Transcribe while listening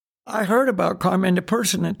I heard about karma, and the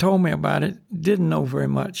person that told me about it didn't know very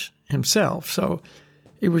much himself. So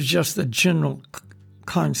it was just a general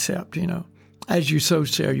concept, As you sow,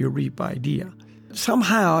 shall you reap idea.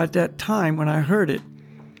 Somehow at that time when I heard it,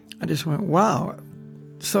 I just went, wow.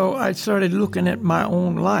 So I started looking at my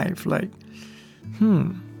own life like,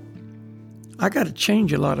 I got to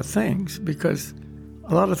change a lot of things because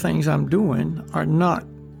a lot of things I'm doing are not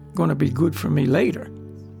going to be good for me later.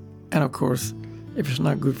 And of course, if it's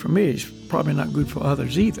not good for me, it's probably not good for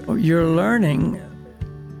others either. You're learning,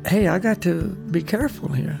 hey, I got to be careful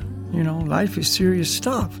here. Life is serious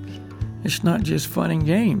stuff. It's not just fun and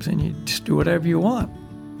games, and you just do whatever you want.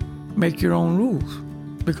 Make your own rules,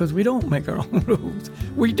 because we don't make our own rules.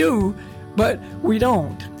 We do, but we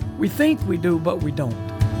don't. We think we do, but we don't.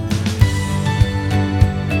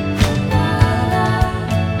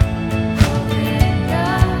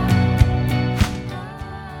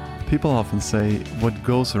 People often say what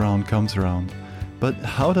goes around comes around. But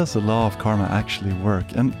how does the law of karma actually work?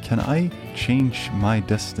 And can I change my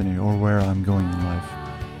destiny or where I'm going in life?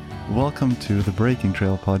 Welcome to the Breaking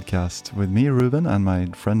Trail podcast with me, Ruben, and my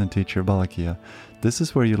friend and teacher, Balakia. This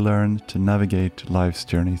is where you learn to navigate life's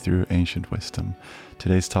journey through ancient wisdom.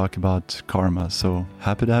 Today's talk about karma. So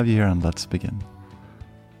happy to have you here, and let's begin.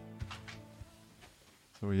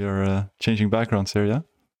 So you're changing backgrounds here, yeah?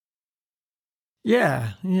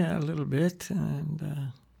 Yeah, a little bit,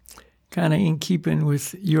 and kind of in keeping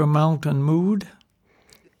with your mountain mood.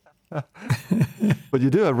 But you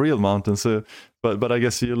do have real mountains, but I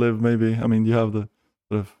guess you live you have the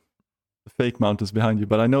sort of the fake mountains behind you,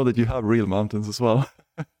 but I know that you have real mountains as well.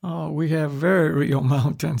 Oh, we have very real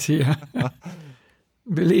mountains here.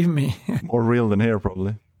 Believe me. More real than here,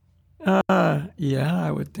 probably. Yeah, I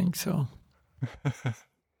would think so.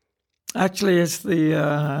 Actually, it's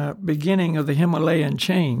the beginning of the Himalayan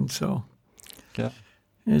chain, so yeah,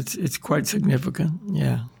 it's quite significant.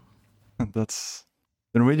 Yeah, the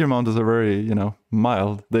Norwegian mountains are very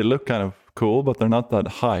mild. They look kind of cool, but they're not that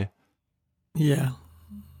high. Yeah.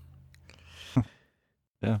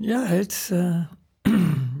 Yeah. It's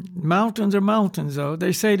mountains are mountains, though.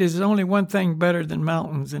 They say there's only one thing better than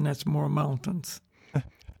mountains, and that's more mountains.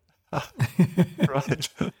 Right.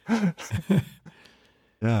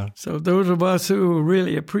 Yeah. So those of us who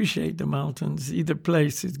really appreciate the mountains, either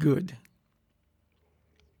place is good.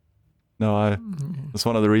 No, that's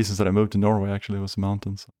one of the reasons that I moved to Norway, actually, was the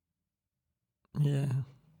mountains. Yeah.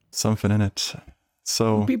 Something in it.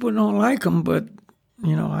 So people don't like them, but,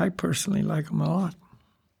 I personally like them a lot.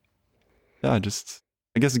 Yeah,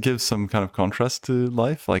 I guess it gives some kind of contrast to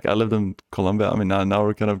life. Like I lived in Colombia. Now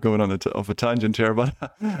we're kind of going on off a tangent here, but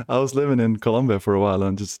I was living in Colombia for a while,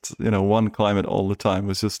 and just, one climate all the time. It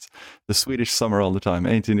was just the Swedish summer all the time,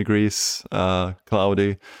 18 degrees,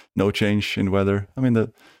 cloudy, no change in weather. I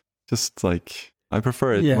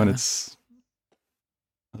prefer it when it's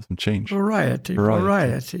some change. Variety.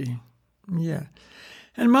 Yeah.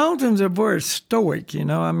 And mountains are very stoic,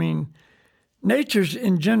 Nature's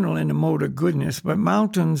in general in the mode of goodness, but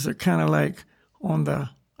mountains are kind of like on the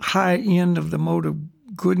high end of the mode of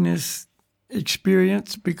goodness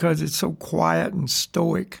experience because it's so quiet and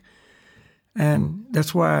stoic. And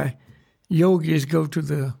that's why yogis go to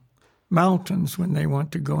the mountains when they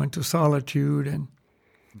want to go into solitude and,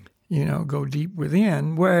 go deep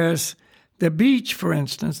within. Whereas the beach, for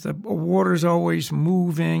instance, the water's always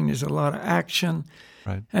moving, there's a lot of action.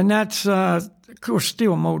 Right. And that's, of course,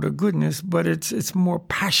 still a mode of goodness, but it's more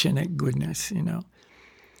passionate goodness,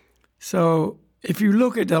 So if you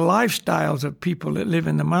look at the lifestyles of people that live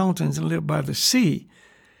in the mountains and live by the sea,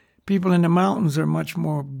 people in the mountains are much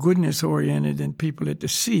more goodness-oriented than people at the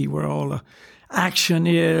sea, where all the action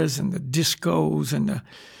is and the discos and the,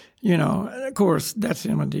 of course, that's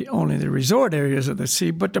only the resort areas of the sea.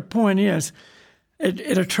 But the point is,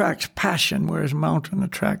 it attracts passion, whereas mountain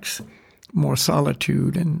attracts more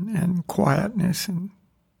solitude and quietness, and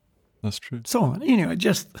that's true. So on. Anyway,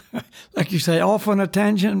 just like you say, off on a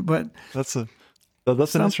tangent, but that's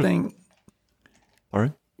something. All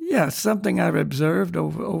right. Yeah, something I've observed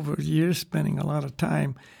over years, spending a lot of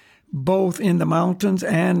time both in the mountains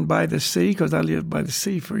and by the sea, because I lived by the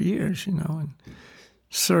sea for years, and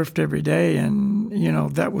surfed every day, and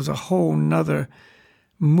that was a whole nother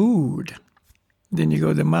mood. Then you go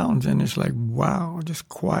to the mountains, and it's like, wow, just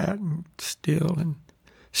quiet and still and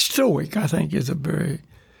stoic, I think, is a very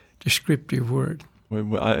descriptive word.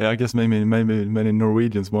 I guess maybe many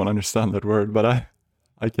Norwegians won't understand that word, but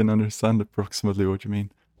I can understand approximately what you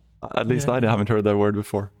mean. At least I haven't heard that word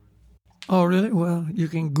before. Oh, really? Well, you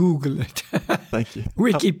can Google it. Thank you.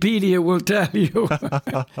 Wikipedia will tell you.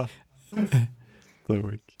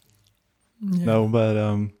 Stoic. Yeah. No, but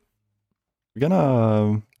we're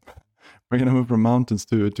gonna move from mountains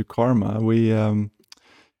to karma. And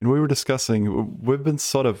we were discussing. We've been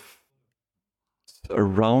sort of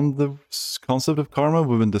around the concept of karma.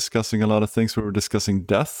 We've been discussing a lot of things. We were discussing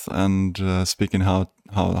death and speaking how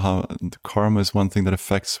karma is one thing that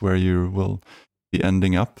affects where you will be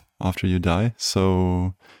ending up after you die.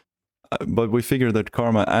 So, but we figured that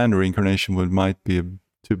karma and reincarnation might be a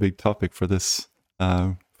too big topic for this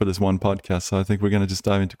one podcast. So I think we're going to just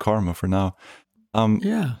dive into karma for now.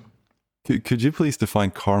 Yeah. Could you please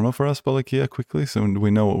define karma for us, Balakia, quickly, so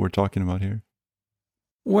we know what we're talking about here?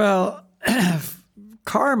 Well,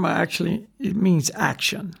 karma actually, it means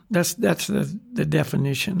action. That's the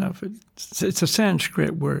definition of it. It's a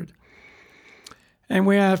Sanskrit word. And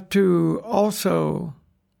we have to also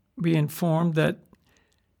be informed that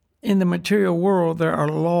in the material world, there are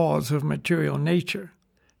laws of material nature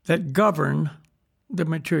that govern the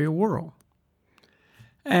material world.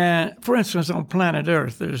 And for instance, on planet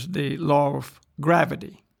Earth, there's the law of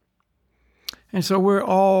gravity. And so we're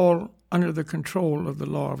all under the control of the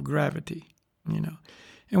law of gravity,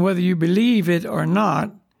 And whether you believe it or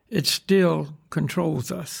not, it still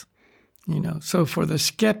controls us, So for the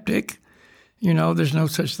skeptic, there's no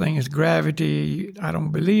such thing as gravity, I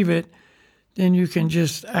don't believe it, then you can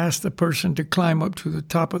just ask the person to climb up to the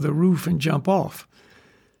top of the roof and jump off.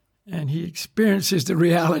 And he experiences the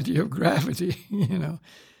reality of gravity,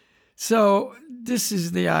 So this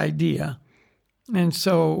is the idea. And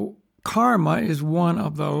so karma is one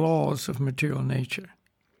of the laws of material nature.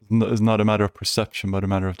 It's not a matter of perception, but a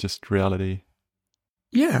matter of just reality.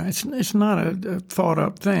 Yeah, it's not a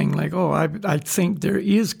thought-up thing like, I think there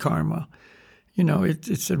is karma.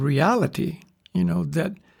 It's a reality,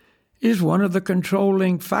 that is one of the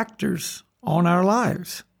controlling factors on our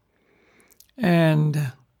lives.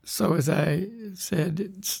 And so as I said,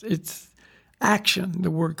 it's action.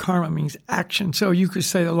 The word karma means action. So you could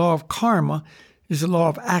say the law of karma is the law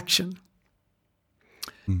of action.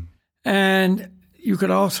 And you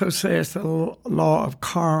could also say it's the law of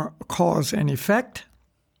cause and effect.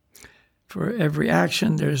 For every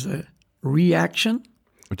action, there's a reaction.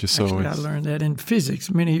 Which is Actually, I learned that in physics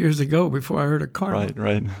many years ago before I heard of karma.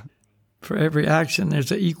 Right. For every action,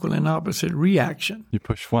 there's an equal and opposite reaction. You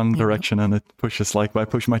push one direction and it pushes, like I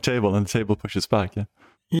push my table and the table pushes back, yeah?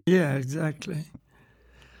 Yeah, exactly.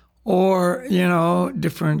 Or,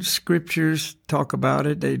 different scriptures talk about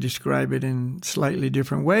it. They describe it in slightly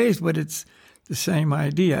different ways, but it's the same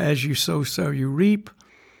idea. As you sow, so you reap,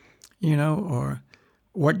 or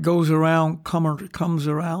what goes around comes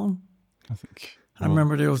around. I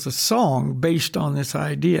remember there was a song based on this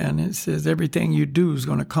idea, and it says, everything you do is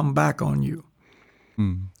going to come back on you.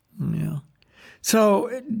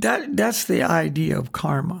 So that's the idea of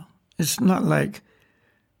karma. It's not like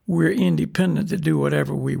we're independent to do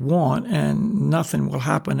whatever we want and nothing will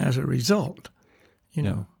happen as a result.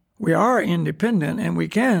 We are independent and we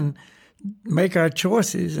can make our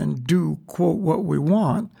choices and do, quote, what we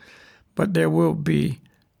want, but there will be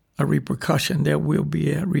a repercussion. There will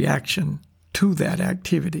be a reaction to that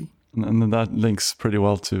activity. And that links pretty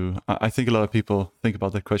well to, I think a lot of people think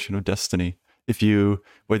about the question of destiny.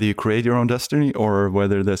 Whether you create your own destiny or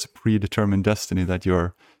whether there's a predetermined destiny that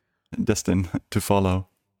you're destined to follow.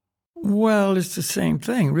 Well, it's the same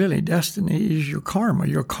thing, really. Destiny is your karma.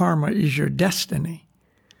 Your karma is your destiny.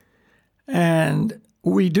 And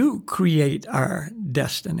we do create our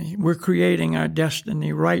destiny. We're creating our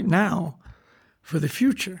destiny right now for the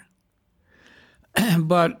future.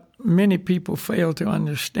 But many people fail to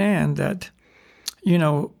understand that,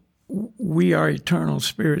 we are eternal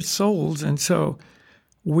spirit souls, and so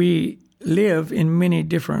we live in many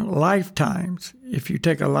different lifetimes, if you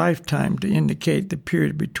take a lifetime to indicate the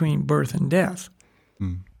period between birth and death.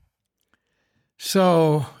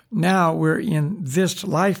 So now we're in this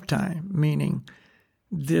lifetime, meaning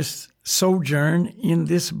this sojourn in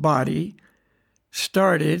this body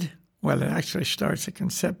started, it actually starts at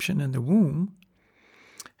conception in the womb,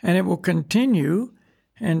 and it will continue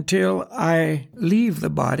until I leave the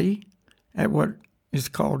body at what is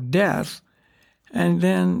called death, and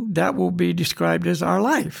then that will be described as our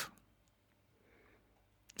life.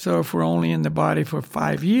 So if we're only in the body for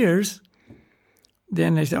 5 years,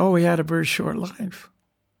 then they say, he had a very short life.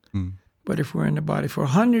 But if we're in the body for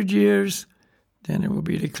 100 years, then it will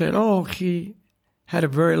be declared, he had a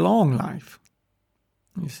very long life,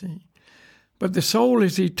 you see. But the soul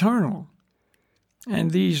is eternal.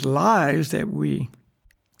 And these lives that we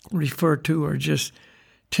refer to are just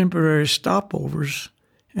temporary stopovers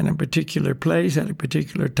in a particular place at a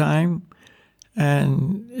particular time,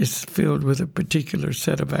 and it's filled with a particular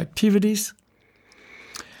set of activities.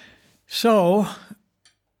 So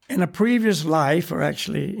in a previous life, or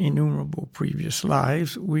actually innumerable previous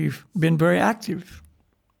lives, we've been very active.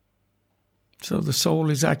 So the soul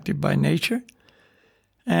is active by nature,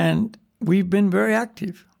 and we've been very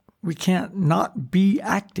active. We can't not be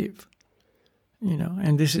active,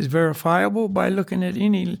 and this is verifiable by looking at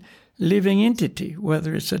any living entity,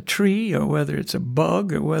 whether it's a tree or whether it's a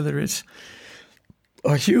bug or whether it's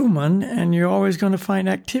a human, and you're always going to find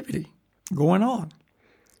activity going on.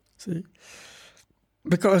 See?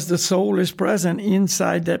 Because the soul is present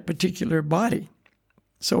inside that particular body.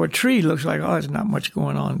 So a tree looks like, there's not much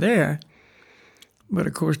going on there. But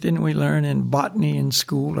of course, didn't we learn in botany in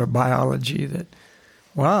school or biology that,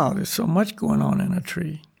 wow, there's so much going on in a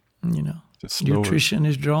tree, Nutrition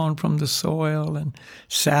is drawn from the soil, and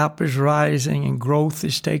sap is rising, and growth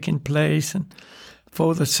is taking place, and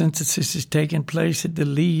photosynthesis is taking place at the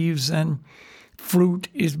leaves, and fruit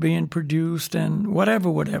is being produced, and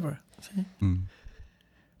whatever. See? Mm.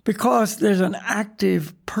 Because there's an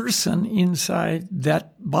active person inside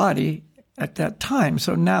that body at that time.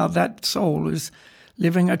 So now that soul is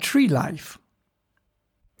living a tree life.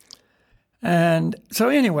 And so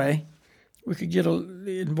anyway, we could get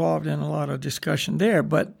involved in a lot of discussion there.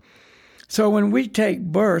 But so when we take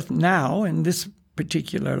birth now in this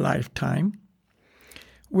particular lifetime,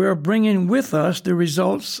 we're bringing with us the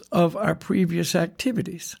results of our previous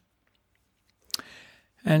activities.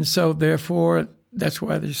 And so therefore, that's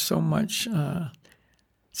why there's so much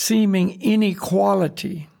seeming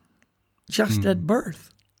inequality just at birth,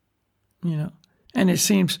 And it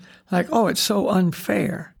seems like, it's so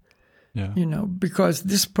unfair, because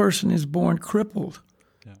this person is born crippled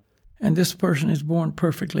and this person is born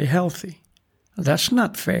perfectly healthy. That's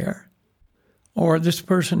not fair. Or this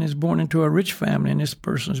person is born into a rich family and this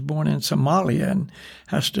person is born in Somalia and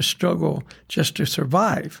has to struggle just to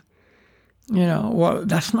survive.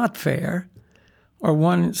 That's not fair.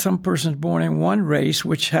 Or some person's born in one race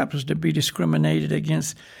which happens to be discriminated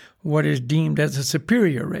against what is deemed as a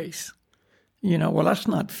superior race. That's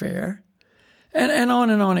not fair. And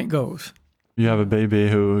on it goes. You have a baby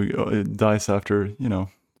who dies after,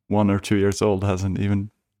 1 or 2 years old, hasn't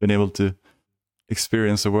even been able to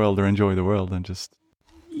experience the world or enjoy the world, and just...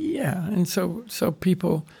 Yeah, and so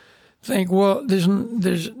people think,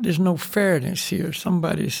 there's no fairness here.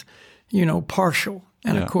 Somebody's, partial.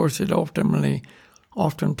 And of course it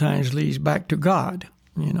oftentimes leads back to God,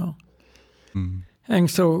 Mm.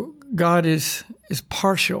 And so God is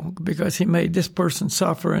partial because he made this person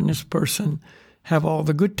suffer and this person have all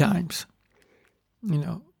the good times,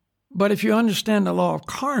 But if you understand the law of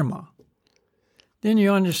karma, then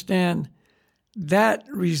you understand that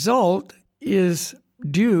result is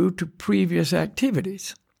due to previous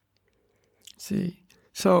activities. See?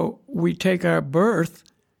 So we take our birth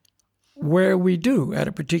where we do, at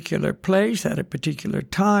a particular place, at a particular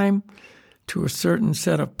time, to a certain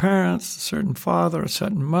set of parents, a certain father, a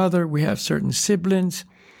certain mother. We have certain siblings,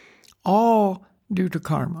 all due to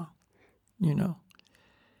karma,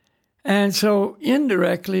 And so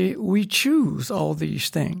indirectly, we choose all these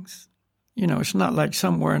things. It's not like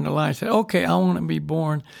somewhere in the line say, okay, I want to be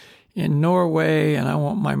born in Norway, and I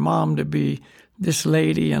want my mom to be this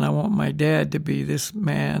lady, and I want my dad to be this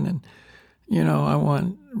man, and, I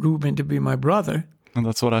want Ruben to be my brother. And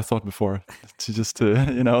that's what I thought before. That's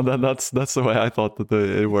the way I thought that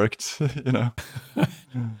it worked,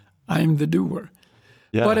 I'm the doer.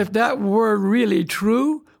 Yeah. But if that were really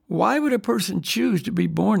true, why would a person choose to be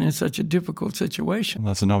born in such a difficult situation?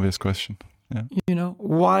 That's an obvious question. Yeah.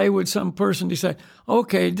 Why would some person decide,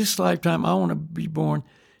 okay, this lifetime I want to be born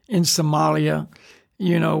in Somalia,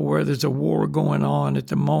 where there's a war going on at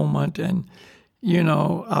the moment, and,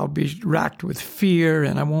 I'll be racked with fear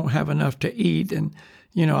and I won't have enough to eat, and,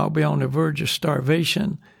 I'll be on the verge of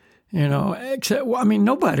starvation, except,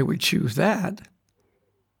 nobody would choose that.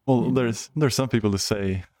 Well, there's some people who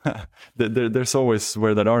say there's always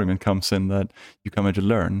where that argument comes in that you come here to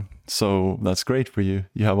learn. So that's great for you.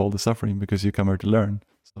 You have all the suffering because you come here to learn.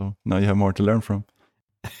 So now you have more to learn from.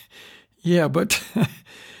 Yeah, but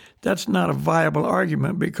that's not a viable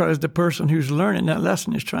argument because the person who's learning that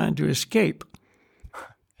lesson is trying to escape.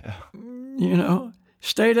 Yeah.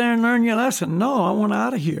 Stay there and learn your lesson. No, I want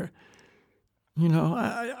out of here.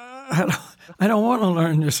 I don't want to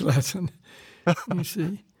learn this lesson. You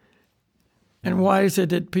see. And why is it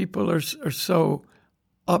that people are so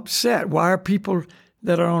upset? Why are people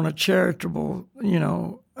that are on a charitable,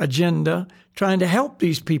 agenda trying to help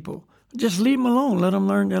these people? Just leave them alone. Let them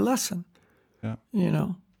learn their lesson. Yeah.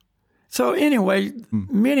 So anyway,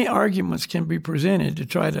 many arguments can be presented to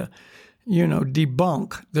try to,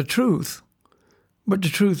 debunk the truth. But the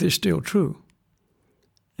truth is still true.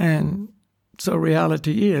 And So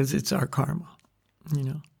reality is, it's our karma,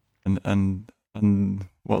 And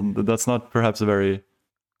well, that's not perhaps a very,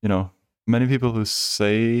 many people who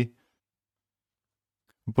say,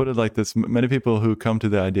 put it like this, many people who come to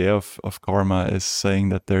the idea of karma is saying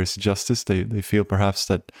that there's justice. They feel perhaps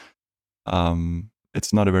that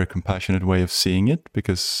it's not a very compassionate way of seeing it,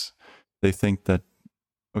 because they think that,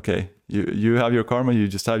 okay, you have your karma, you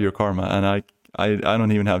just have your karma, and I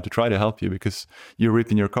don't even have to try to help you because you're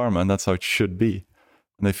reaping your karma, and that's how it should be.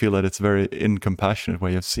 And they feel that it's a very incompassionate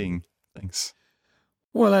way of seeing things.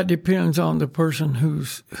 Well, that depends on the person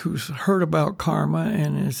who's heard about karma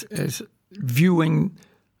and is viewing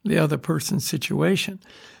the other person's situation.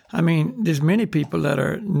 I mean, there's many people that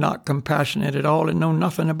are not compassionate at all and know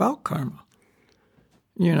nothing about karma.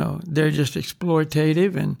 They're just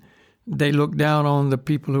exploitative, and they look down on the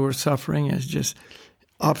people who are suffering as just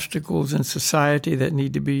obstacles in society that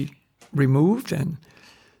need to be removed, and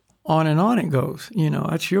on it goes.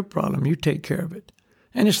 That's your problem. You take care of it.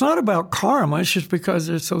 And it's not about karma. It's just because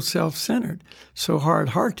they're so self-centered, so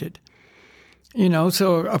hard-hearted.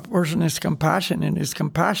 So a person is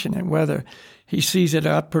compassionate whether he sees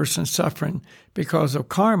that person's suffering because of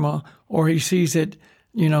karma, or he sees it,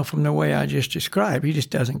 from the way I just described. He just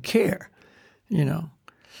doesn't care,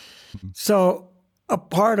 So a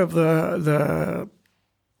part of the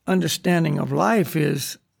understanding of life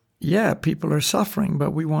is, people are suffering,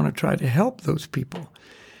 but we want to try to help those people.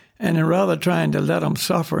 And then rather trying to let them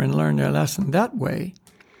suffer and learn their lesson that way,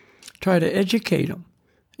 try to educate them,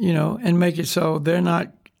 and make it so they're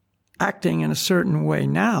not acting in a certain way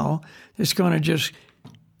now. It's going to just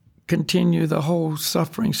continue the whole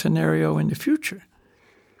suffering scenario in the future.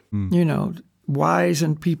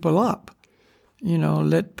 Wisen people up,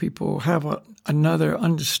 let people have another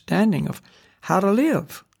understanding of how to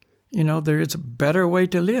live. There is a better way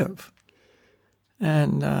to live.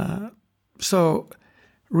 And so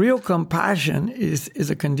real compassion is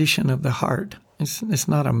a condition of the heart. It's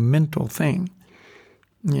not a mental thing,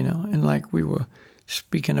 And like we were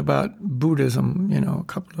speaking about Buddhism, a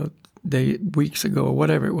couple of weeks ago, or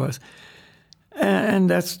whatever it was, and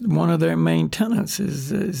that's one of their main tenets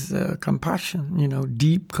is compassion.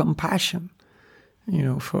 Deep compassion,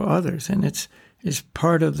 for others, and it's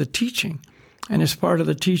part of the teaching, and it's part of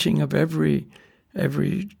the teaching of every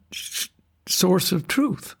source of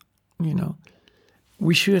truth.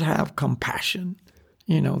 We should have compassion.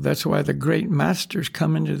 That's why the great masters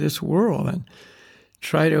come into this world and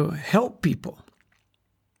try to help people,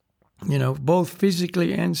 both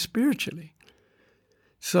physically and spiritually.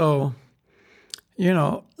 So,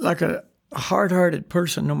 like a hard-hearted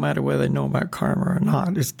person, no matter whether they know about karma or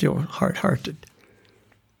not, is still hard-hearted.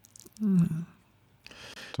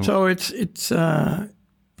 So it's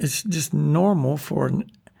just normal for an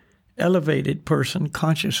elevated person,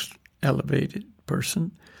 conscious elevated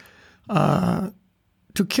person, to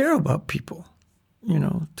care about people,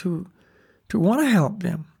 to want to help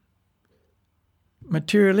them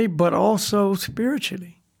materially, but also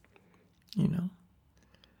spiritually,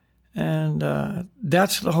 And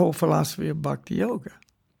that's the whole philosophy of Bhakti Yoga.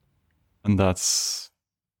 And that's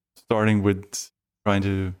starting with trying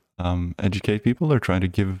to educate people, or trying to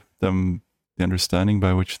give them the understanding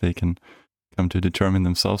by which they can come to determine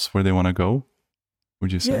themselves where they want to go,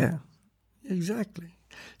 would you say? Yeah, exactly.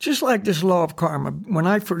 Just like this law of karma, when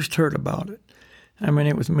I first heard about it,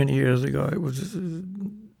 it was many years ago. It was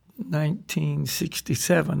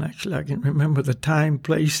 1967, actually. I can remember the time,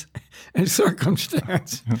 place, and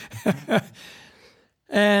circumstance.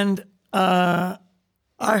 And I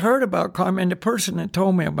heard about karma, and the person that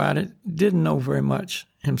told me about it didn't know very much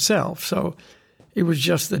himself. So it was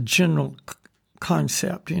just a general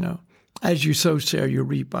concept, as you sow, shall you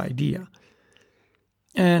reap idea.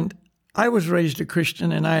 And I was raised a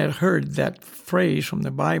Christian, and I had heard that phrase from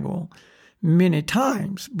the Bible many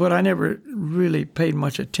times, but I never really paid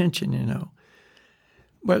much attention,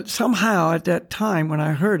 But somehow at that time when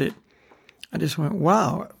I heard it, I just went,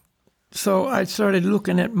 wow. So I started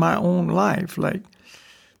looking at my own life like,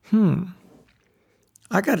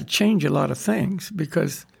 I got to change a lot of things,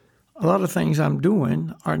 because a lot of things I'm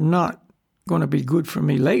doing are not going to be good for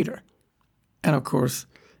me later. And of course,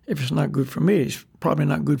 if it's not good for me, it's probably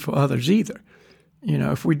not good for others either.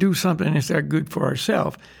 If we do something that's not good for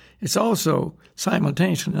ourselves, it's also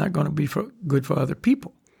simultaneously not going to be good for other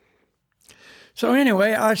people. So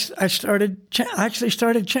anyway, I actually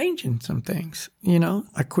started changing some things.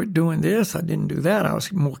 I quit doing this. I didn't do that. I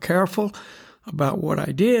was more careful about what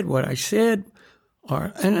I did, what I said,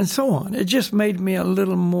 and so on. It just made me a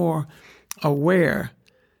little more aware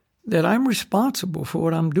that I'm responsible for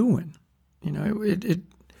what I'm doing.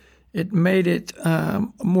 it made it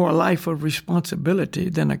more a life of responsibility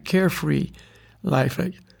than a carefree life.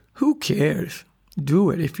 Like, who cares? Do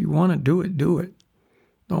it. If you want to do it, do it.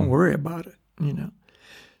 Don't worry about it,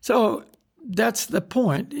 So that's the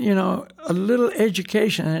point. A little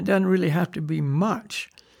education, and it doesn't really have to be much,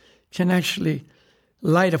 can actually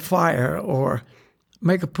light a fire or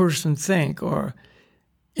make a person think or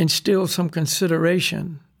instill some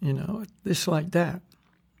consideration, this like that.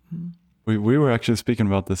 We were actually speaking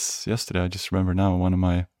about this yesterday. I just remember now, one of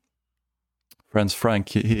my friends, Frank,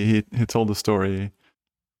 he told a story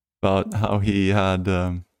about how he had,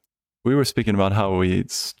 we were speaking about how he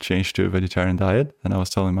changed to a vegetarian diet. And I was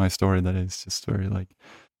telling my story that it's just very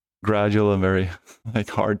gradual and very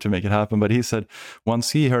hard to make it happen. But he said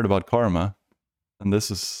once he heard about karma, and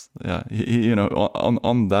this is, he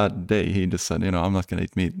on that day, he just said, I'm not going to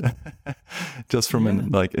eat meat just from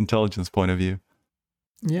an intelligence point of view.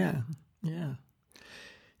 Yeah.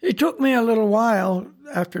 It took me a little while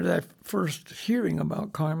after that first hearing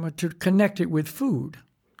about karma to connect it with food.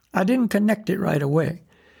 I didn't connect it right away.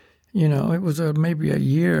 It was maybe a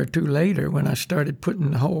year or two later when I started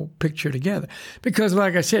putting the whole picture together. Because,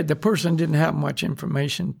 like I said, the person didn't have much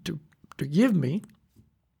information to give me.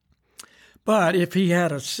 But if he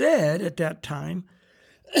had said at that time,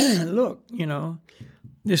 look,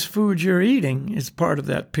 this food you're eating is part of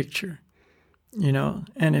that picture,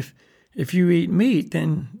 and if you eat meat,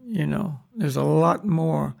 then, there's a lot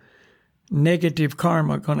more negative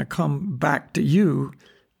karma going to come back to you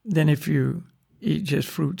than if you eat just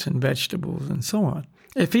fruits and vegetables and so on.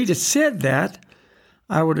 If he'd have said that,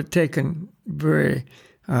 I would have taken very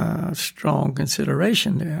strong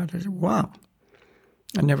consideration there. I said, wow,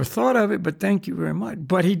 I never thought of it, but thank you very much.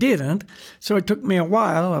 But he didn't. So it took me a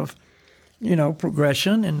while of,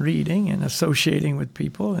 progression and reading and associating with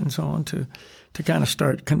people and so on to kind of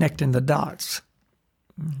start connecting the dots.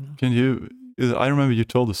 I remember you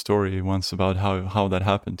told a story once about how that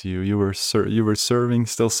happened to you. You were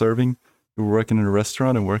still serving. You were working in a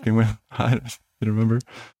restaurant and working with, you remember?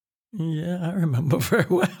 Yeah, I remember very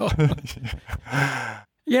well.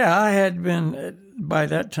 Yeah, I had been, by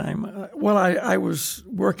that time, I was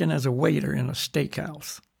working as a waiter in a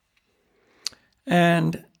steakhouse.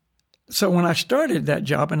 And so when I started that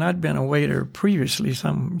job, and I'd been a waiter previously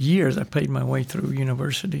some years, I paid my way through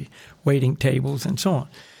university, waiting tables and so on.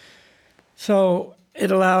 So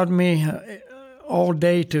it allowed me all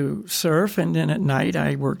day to surf, and then at night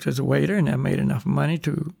I worked as a waiter, and I made enough money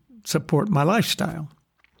to support my lifestyle.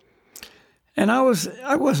 And I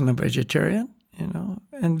wasn't a vegetarian,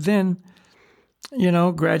 and then,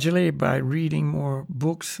 gradually by reading more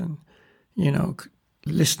books and,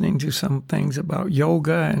 listening to some things about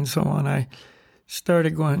yoga and so on, I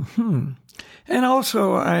started going, And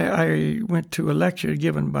also I went to a lecture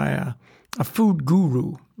given by a food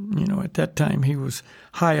guru. At that time he was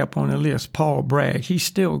high up on the list, Paul Bragg. He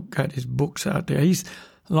still got his books out there. He's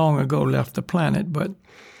long ago left the planet, but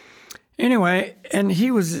anyway, and he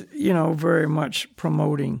was, very much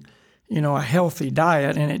promoting, a healthy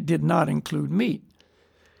diet, and it did not include meat.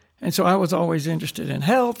 And so I was always interested in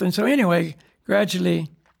health. And so anyway, gradually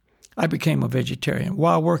I became a vegetarian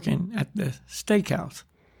while working at the steakhouse.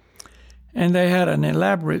 And they had an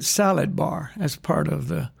elaborate salad bar as part of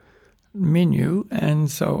the menu.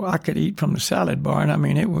 And so I could eat from the salad bar. And I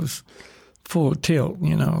mean, it was full tilt,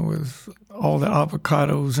 with all the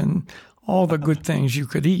avocados and all the good things you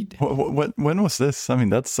could eat. When was this? I mean,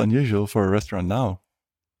 that's unusual for a restaurant now.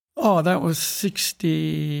 Oh, that was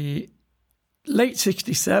late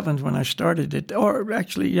 67 when I started it. Or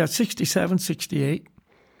actually, 67, 68.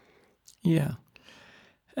 Yeah.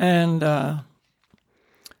 And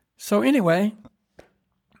so anyway,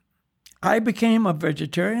 I became a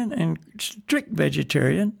vegetarian and strict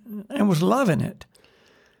vegetarian and was loving it.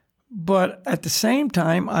 But at the same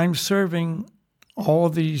time, I'm serving all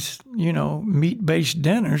these, meat-based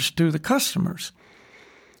dinners to the customers.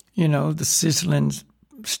 The sizzling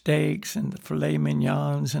steaks and the filet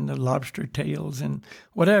mignons and the lobster tails and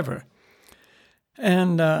whatever.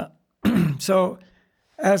 And so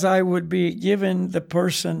as I would be giving the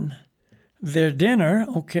person their dinner,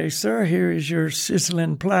 okay, sir, here is your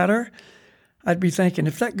sizzling platter, I'd be thinking,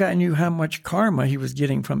 if that guy knew how much karma he was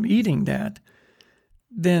getting from eating that,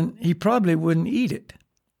 then he probably wouldn't eat it.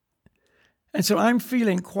 And so I'm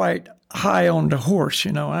feeling quite high on the horse,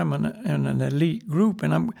 I'm in an elite group,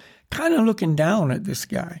 and I'm kind of looking down at this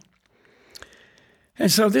guy.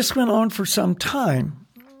 And so this went on for some time.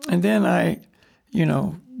 And then I,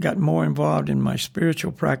 got more involved in my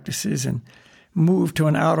spiritual practices and moved to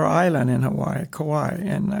an outer island in Hawaii, Kauai.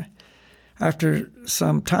 And after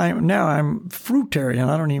some time, now I'm fruitarian.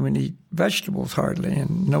 I don't even eat vegetables hardly,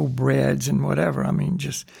 and no breads and whatever. I mean,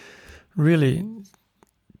 just really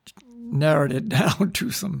narrowed it down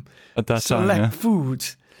to some At that select time, yeah.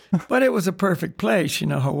 foods. But it was a perfect place,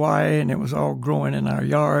 Hawaii, and it was all growing in our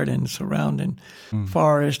yard and surrounding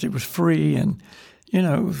forest. It was free, and,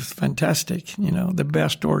 it was fantastic, the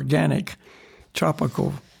best organic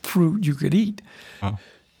tropical fruit you could eat. Wow.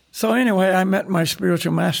 So anyway, I met my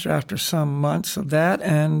spiritual master after some months of that,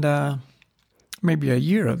 and maybe a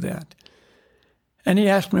year of that. And he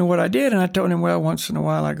asked me what I did, and I told him, well, once in a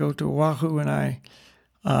while I go to Oahu, and I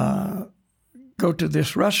go to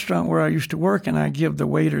this restaurant where I used to work, and I give the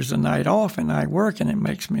waiters a night off, and I work, and it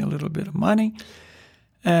makes me a little bit of money.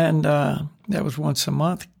 And that was once a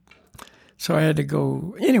month. So I had to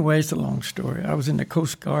go. Anyway, it's a long story. I was in the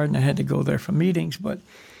Coast Guard, and I had to go there for meetings. But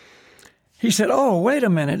he said, oh, wait a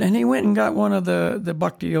minute. And he went and got one of the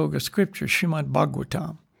Bhakti Yoga scriptures, Srimad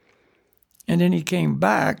Bhagavatam. And then he came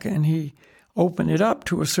back, and he opened it up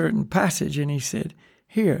to a certain passage, and he said,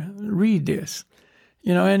 here, read this.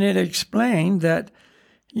 And it explained that,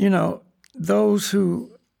 those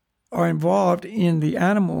who are involved in the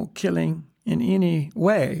animal killing in any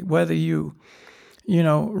way, whether you,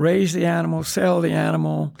 raise the animal, sell the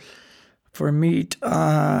animal for meat,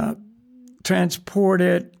 transport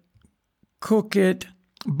it, cook it,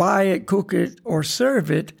 buy it, cook it, or serve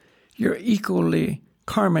it, you're equally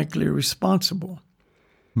karmically responsible.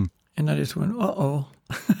 And I just went, uh-oh.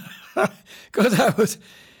 Because I was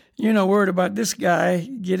worried about this guy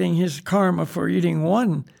getting his karma for eating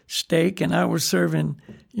one steak, and I was serving,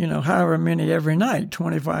 however many every night,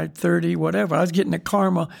 25, 30, whatever. I was getting the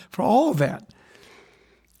karma for all that.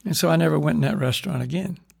 And so I never went in that restaurant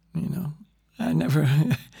again,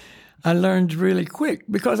 I learned really quick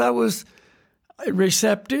because I was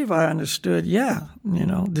receptive. I understood,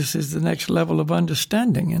 this is the next level of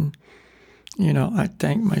understanding. And, I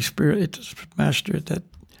thank my spiritual master that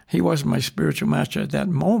he wasn't my spiritual master at that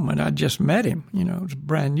moment. I just met him, it was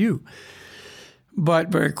brand new. But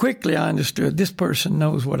very quickly I understood this person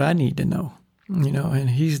knows what I need to know, and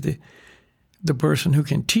he's the person who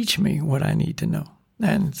can teach me what I need to know.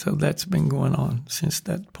 And so that's been going on since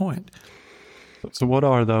that point. So what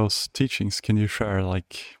are those teachings? Can you share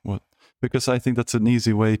what? Because I think that's an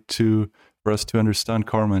easy way for us to understand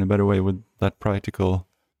karma in a better way with that practical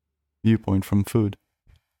viewpoint from food.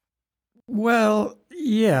 Well,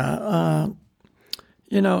 yeah,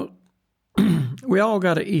 we all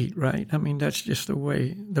got to eat, right? I mean, that's just the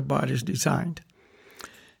way the body's designed.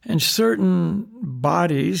 And certain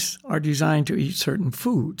bodies are designed to eat certain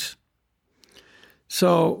foods.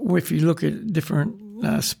 So if you look at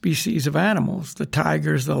different species of animals, the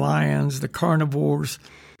tigers, the lions, the carnivores,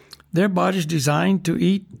 their body's designed to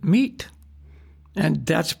eat meat. And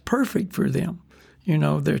that's perfect for them.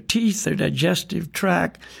 Their teeth, their digestive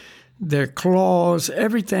tract, their claws,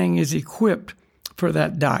 everything is equipped for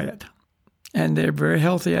that diet. And they're very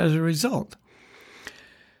healthy as a result.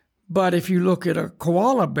 But if you look at a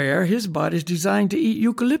koala bear, his body's designed to eat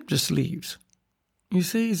eucalyptus leaves. You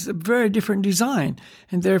see, it's a very different design.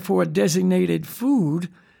 And therefore, a designated food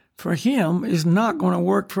for him is not going to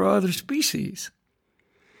work for other species.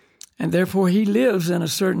 And therefore, he lives in a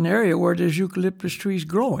certain area where there's eucalyptus trees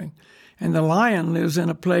growing. And the lion lives in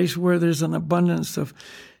a place where there's an abundance of,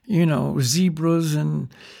 zebras and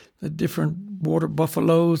the different water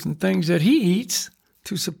buffaloes and things that he eats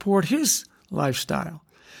to support his lifestyle.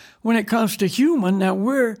 When it comes to human, now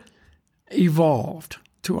we're evolved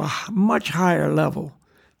to a much higher level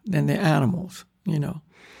than the animals,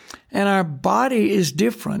 And our body is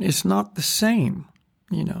different. It's not the same,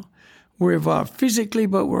 We're evolved physically,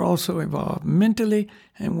 but we're also evolved mentally,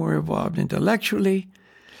 and we're evolved intellectually.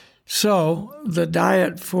 So the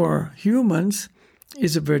diet for humans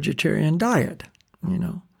is a vegetarian diet,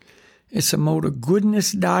 It's a mode of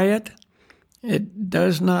goodness diet. It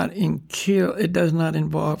does not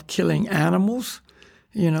involve killing animals.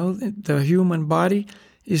 The human body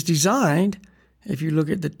is designed, if you look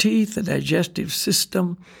at the teeth, the digestive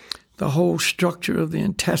system, the whole structure of the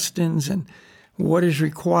intestines and what is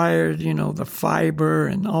required, the fiber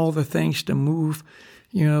and all the things to move,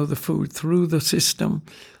 the food through the system.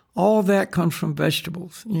 All that comes from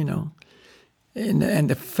vegetables, and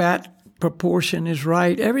the fat proportion is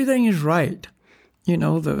right. Everything is right.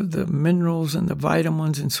 The minerals and the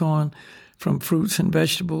vitamins and so on from fruits and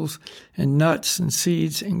vegetables and nuts and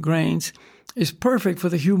seeds and grains is perfect for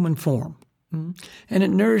the human form. And it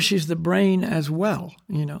nourishes the brain as well,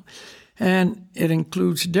 And it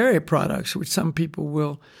includes dairy products, which some people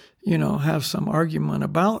will, have some argument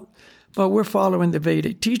about. But we're following the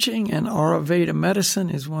Vedic teaching, and Ayurveda medicine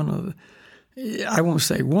is one of I won't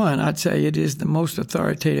say one, I'd say it is the most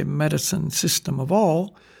authoritative medicine system of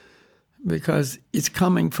all, because it's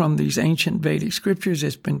coming from these ancient Vedic scriptures.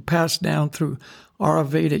 It's been passed down through our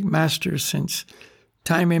Vedic masters since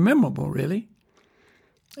time immemorable, really.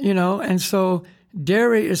 And so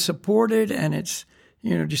dairy is supported, and it's,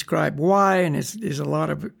 described why, and there's a lot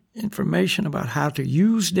of information about how to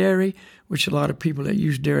use dairy, which a lot of people that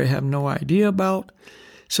use dairy have no idea about.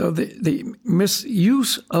 So the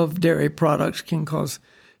misuse of dairy products can cause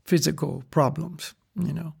physical problems,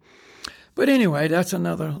 But anyway, that's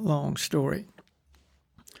another long story.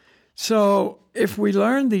 So if we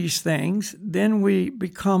learn these things, then we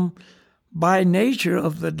become, by nature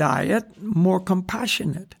of the diet, more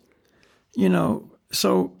compassionate.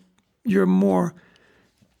 So you're more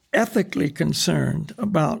ethically concerned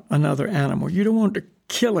about another animal. You don't want to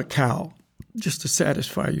kill a cow just to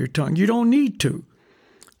satisfy your tongue. You don't need to.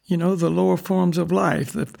 The lower forms of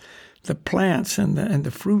life, the plants and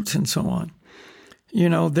the fruits and so on.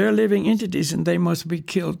 They're living entities and they must be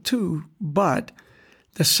killed too, but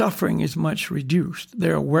the suffering is much reduced.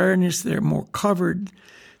 Their awareness, they're more covered.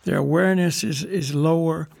 Their awareness is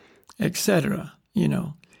lower, etc.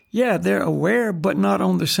 Yeah, they're aware, but not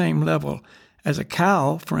on the same level as a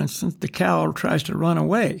cow. For instance, the cow tries to run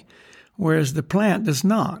away, whereas the plant does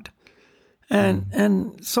not.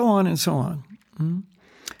 And so on and so on.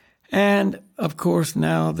 And, of course,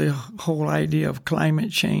 now the whole idea of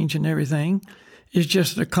climate change and everything is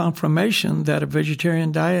just a confirmation that a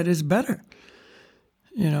vegetarian diet is better.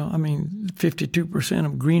 52%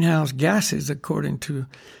 of greenhouse gases, according to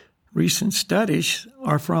recent studies,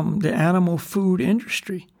 are from the animal food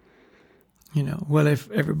industry. Well, if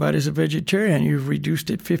everybody's a vegetarian, you've reduced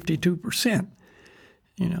it 52%,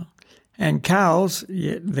 And cows,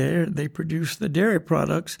 they produce the dairy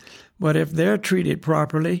products, but if they're treated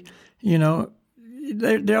properly,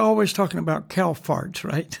 they're always talking about cow farts,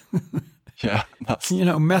 right? Yeah.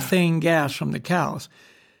 Methane gas from the cows.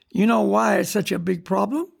 You know why it's such a big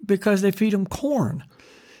problem? Because they feed them corn.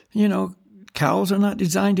 Cows are not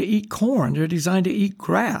designed to eat corn. They're designed to eat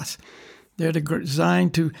grass. They're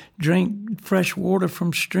designed to drink fresh water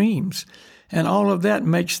from streams. And all of that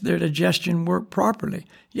makes their digestion work properly.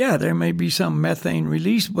 Yeah, there may be some methane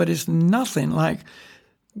release, but it's nothing like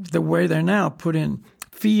the way they're now put in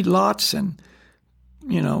feedlots and,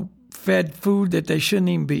 fed food that they shouldn't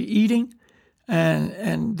even be eating.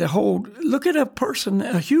 And the whole, look at a person,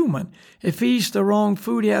 a human. If he eats the wrong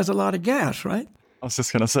food, he has a lot of gas, right? I was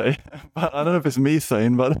just going to say, but I don't know if it's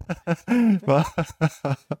methane, but...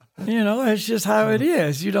 It's just how it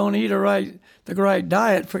is. You don't eat the right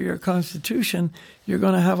diet for your constitution, you're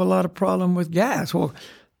going to have a lot of problem with gas. Well,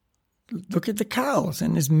 look at the cows,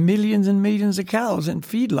 and there's millions and millions of cows in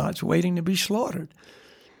feedlots waiting to be slaughtered.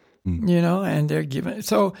 And they're given...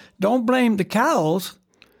 So don't blame the cows.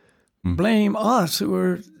 Blame us who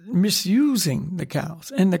are misusing the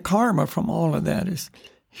cows. And the karma from all of that is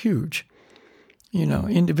huge.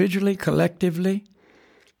 Individually, collectively,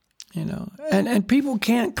 and people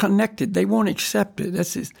can't connect it. They won't accept it.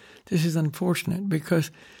 This is unfortunate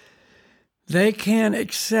because they can't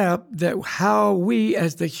accept that how we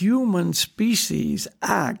as the human species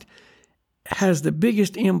act has the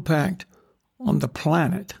biggest impact on the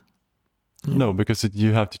planet. No, because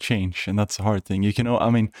you have to change, and that's a hard thing.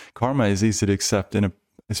 Karma is easy to accept in a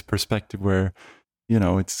perspective where,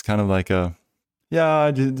 it's kind of like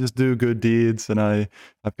I just do good deeds and I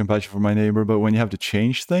have compassion for my neighbor. But when you have to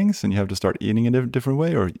change things and you have to start eating in a different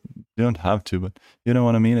way, or you don't have to, but you know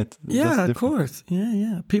what I mean? Of course.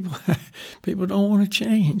 Yeah. People don't want to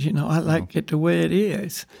change. I like it the way it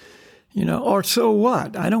is, or so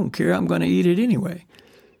what? I don't care. I'm going to eat it anyway.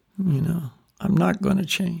 I'm not going to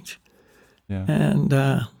change. Yeah.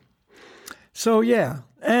 And so, yeah.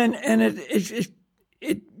 And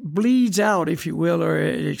it bleeds out, if you will, or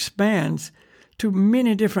it expands to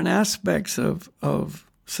many different aspects of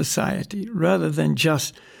society rather than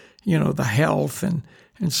just, the health and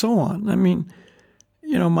so on.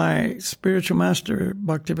 My spiritual master,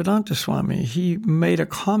 Bhaktivedanta Swami, he made a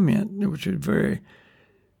comment which was very,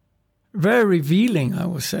 very revealing, I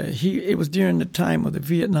would say. It was during the time of the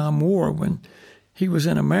Vietnam War when he was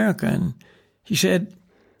in America, and he said,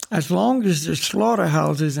 as long as there's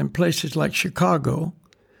slaughterhouses in places like Chicago,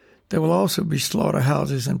 there will also be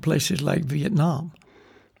slaughterhouses in places like Vietnam,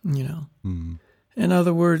 Mm-hmm. In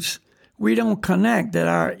other words, we don't connect that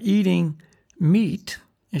our eating meat,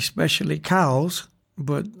 especially cows,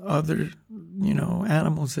 but other,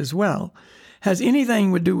 animals as well, has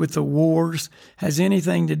anything to do with the wars, has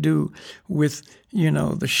anything to do with,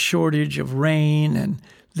 the shortage of rain and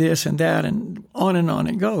this and that, and on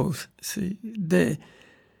it goes. See,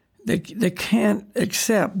 they can't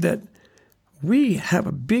accept that we have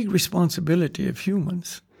a big responsibility of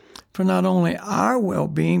humans for not only our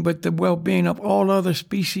well-being, but the well-being of all other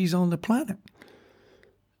species on the planet,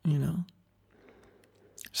 you know.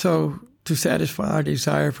 So to satisfy our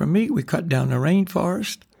desire for meat, we cut down the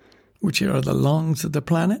rainforest, which are the lungs of the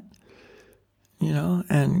planet, you know,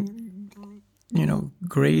 and, you know,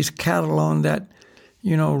 graze cattle on that,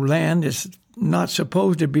 you know, land is not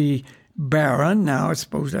supposed to be barren. Now it's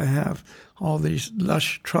supposed to have all these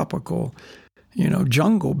lush tropical, you know,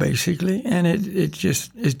 jungle basically, and it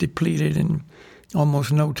just is depleted in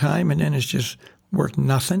almost no time, and then it's just worth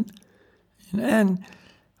nothing.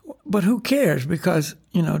 But who cares? Because,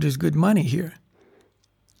 you know, there's good money here.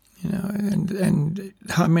 You know, and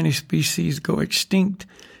how many species go extinct,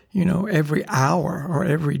 you know, every hour or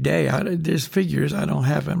every day? There's figures I don't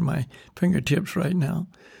have in my fingertips right now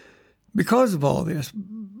because of all this.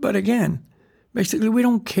 But again, basically we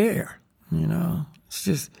don't care, you know. It's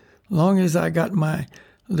just as long as I got my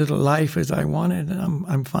little life as I wanted,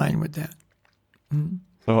 I'm fine with that. Mm.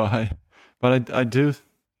 So I do.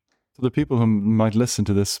 So the people who might listen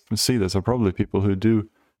to this, see this, are probably people who do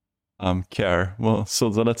care. Well, so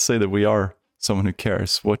let's say that we are someone who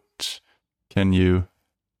cares. What can you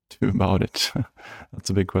do about it? That's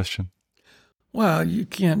a big question. Well, you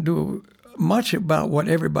can't do much about what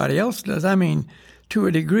everybody else does. I mean, to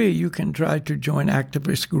a degree, you can try to join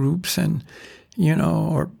activist groups and, you know,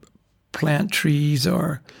 or plant trees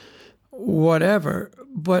or whatever.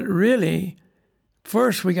 But really,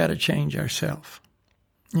 first we got to change ourselves.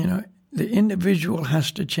 You know, the individual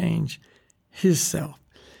has to change his self,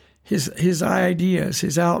 his ideas,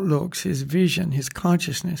 his outlooks, his vision, his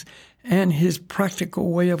consciousness, and his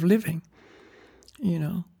practical way of living, you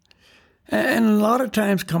know. And a lot of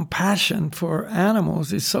times compassion for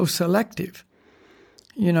animals is so selective.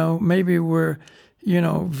 You know, maybe we're, you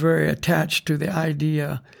know, very attached to the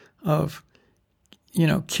idea of, you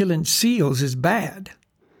know, killing seals is bad.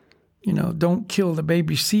 You know, don't kill the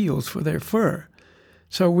baby seals for their fur.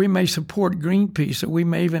 So we may support Greenpeace, or we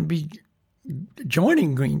may even be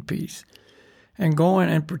joining Greenpeace and going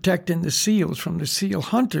and protecting the seals from the seal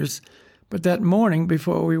hunters. But that morning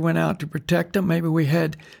before we went out to protect them, maybe we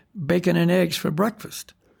had bacon and eggs for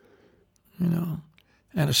breakfast, you know,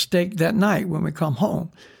 and a steak that night when we come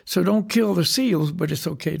home. So don't kill the seals, but it's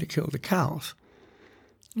okay to kill the cows,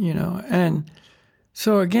 you know. And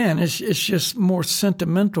so again, it's just more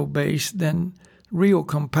sentimental based than real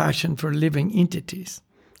compassion for living entities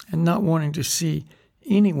and not wanting to see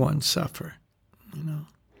anyone suffer, you know.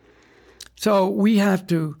 So we have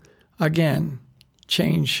to, again,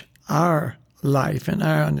 change our life and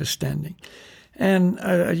our understanding. And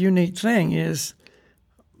a unique thing is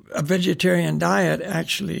a vegetarian diet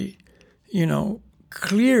actually, you know,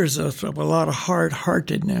 clears us of a lot of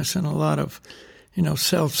hard-heartedness and a lot of, you know,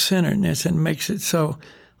 self-centeredness, and makes it so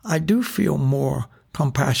I do feel more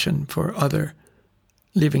compassion for other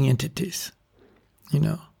living entities, you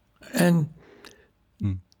know. And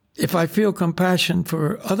if I feel compassion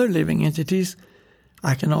for other living entities,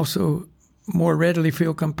 I can also more readily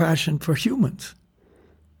feel compassion for humans,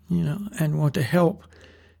 you know, and want to help,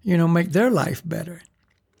 you know, make their life better,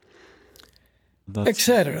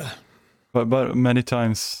 etc. But many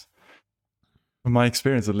times, from my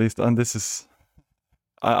experience at least, and this is,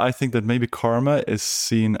 I think that maybe karma is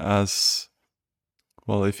seen as,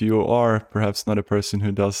 well, if you are perhaps not a person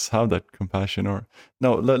who does have that compassion, or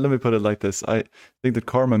no, let me put it like this. I think that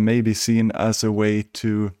karma may be seen as a way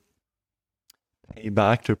to pay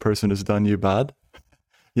back to a person who's done you bad.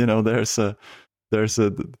 You know, I was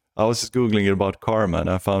just Googling about karma, and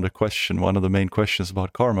I found a question. One of the main questions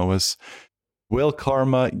about karma was, will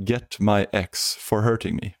karma get my ex for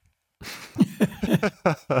hurting me?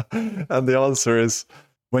 And the answer is,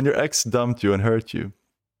 when your ex dumped you and hurt you,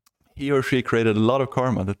 he or she created a lot of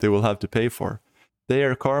karma that they will have to pay for.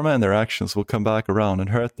 Their karma and their actions will come back around and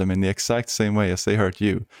hurt them in the exact same way as they hurt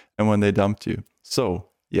you and when they dumped you. So,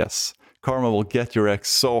 yes, karma will get your ex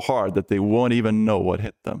so hard that they won't even know what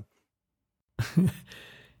hit them.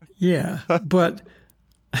 Yeah, but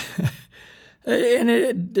and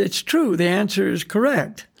it's true. The answer is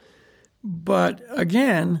correct. But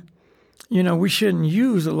again, you know, we shouldn't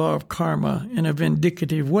use the law of karma in a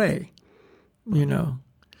vindicative way. You know,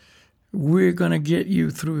 we're going to get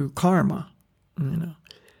you through karma. You know,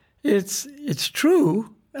 it's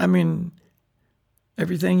true. I mean,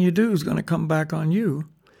 everything you do is going to come back on you.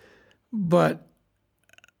 But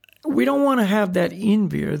we don't want to have that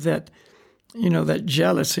envy or that, you know, that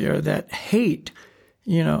jealousy or that hate.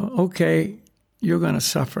 You know, okay, you're going to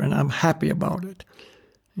suffer, and I'm happy about it.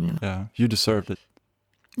 You know? Yeah, you deserved it.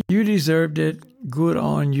 You deserved it. Good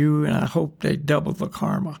on you, and I hope they double the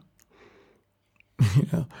karma. You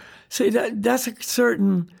know, see that's a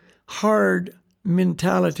certain hard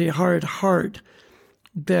mentality, hard heart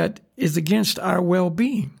that is against our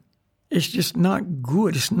well-being. It's just not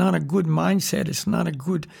good. It's not a good mindset. It's not a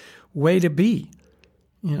good way to be,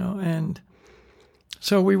 you know. And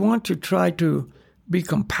so we want to try to be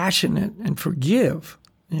compassionate and forgive.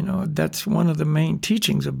 You know, that's one of the main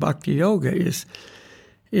teachings of Bhakti Yoga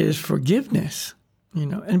is forgiveness, you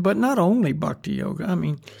know. And but not only Bhakti Yoga. I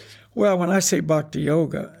mean, well, when I say Bhakti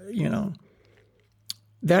Yoga, you know,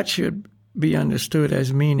 that should be understood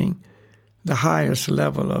as meaning the highest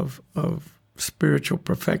level of spiritual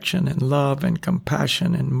perfection and love and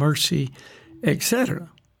compassion and mercy, etc.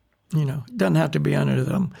 You know, it doesn't have to be under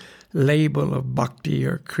the label of bhakti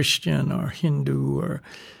or Christian or Hindu or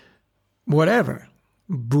whatever,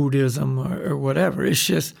 Buddhism or whatever. It's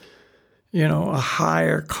just, you know, a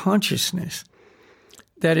higher consciousness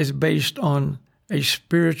that is based on a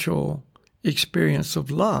spiritual experience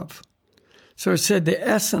of love. So it said the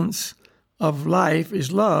essence of life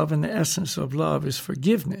is love, and the essence of love is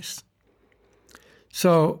forgiveness.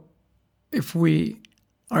 So if we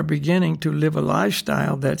are beginning to live a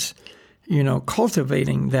lifestyle that's, you know,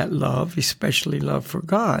 cultivating that love, especially love for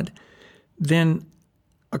God, then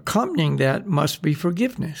accompanying that must be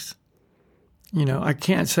forgiveness. You know, I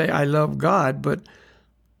can't say I love God, but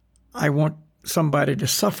I want somebody to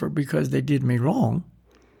suffer because they did me wrong.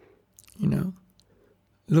 You know,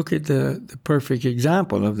 look at the perfect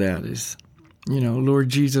example of that is, you know, Lord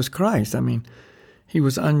Jesus Christ. I mean, he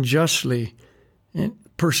was unjustly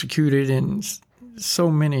persecuted in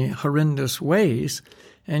so many horrendous ways,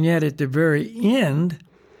 and yet at the very end,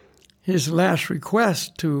 his last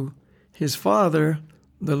request to his Father,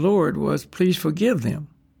 the Lord, was, please forgive them,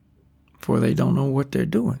 for they don't know what they're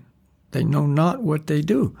doing. They know not what they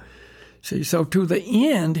do. See, so to the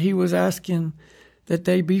end, he was asking that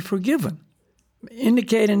they be forgiven,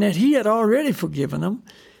 indicating that he had already forgiven them,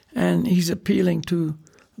 and he's appealing to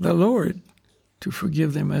the Lord to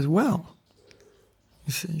forgive them as well.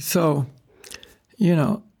 You see, so, you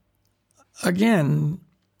know, again,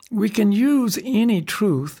 we can use any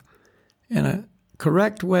truth in a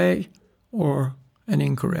correct way or an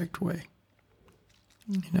incorrect way.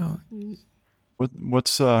 You know,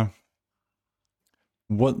 what's the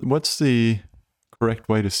correct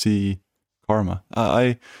way to see karma?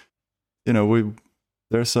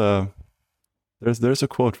 There's a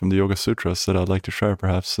quote from the Yoga Sutras that I'd like to share,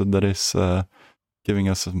 perhaps, that is giving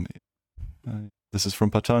us some. This is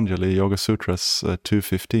from Patanjali, Yoga Sutras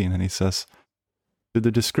 2:15, and he says, "To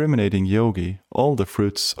the discriminating yogi, all the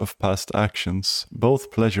fruits of past actions,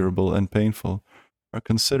 both pleasurable and painful, are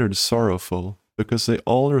considered sorrowful because they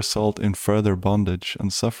all result in further bondage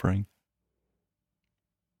and suffering."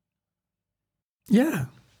 Yeah.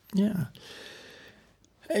 You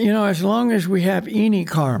know, as long as we have any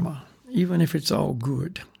karma, even if it's all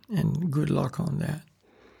good, and good luck on that,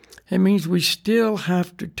 it means we still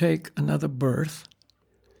have to take another birth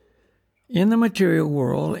in the material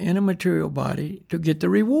world, in a material body, to get the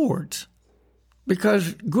rewards.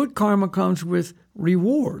 Because good karma comes with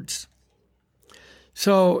rewards.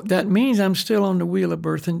 So that means I'm still on the wheel of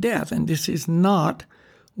birth and death, and this is not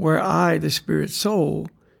where I, the spirit soul,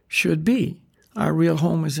 should be. Our real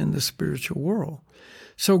home is in the spiritual world.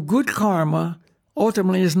 So good karma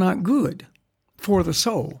ultimately is not good for the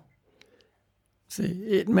soul. See,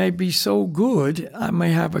 it may be so good, I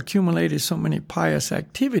may have accumulated so many pious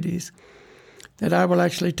activities that I will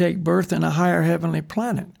actually take birth in a higher heavenly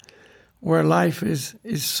planet where life is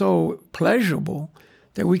so pleasurable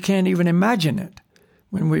that we can't even imagine it.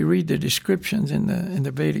 When we read the descriptions in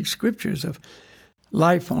the Vedic scriptures of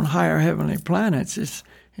life on higher heavenly planets,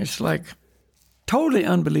 it's like totally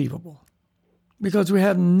unbelievable because we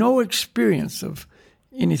have no experience of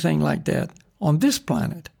anything like that on this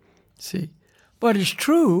planet. See? But it's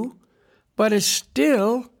true, but it's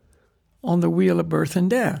still on the wheel of birth and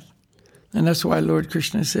death. And that's why Lord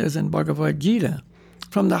Krishna says in Bhagavad Gita,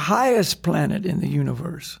 from the highest planet in the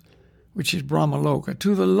universe, which is Brahmaloka,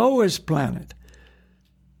 to the lowest planet,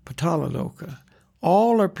 Patalaloka,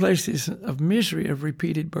 all are places of misery of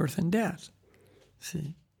repeated birth and death.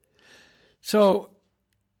 See? So,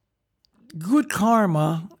 good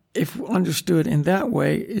karma, if understood in that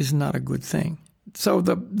way, is not a good thing. So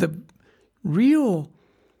the real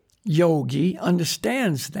yogi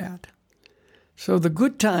understands that. So the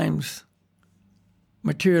good times,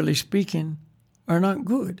 materially speaking, are not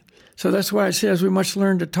good. So that's why it says we must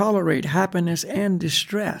learn to tolerate happiness and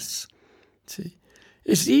distress. See,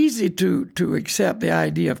 it's easy to accept the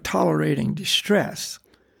idea of tolerating distress.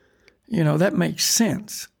 That makes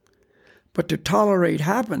sense. But to tolerate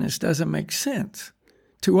happiness doesn't make sense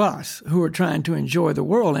to us who are trying to enjoy the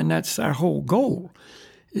world. And that's our whole goal,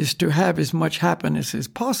 is to have as much happiness as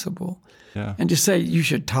possible. Yeah. And to say you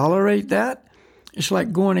should tolerate that, it's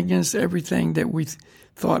like going against everything that we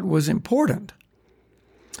thought was important.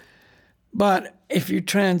 But if you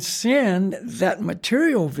transcend that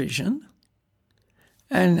material vision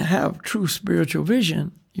and have true spiritual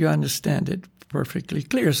vision, you understand it perfectly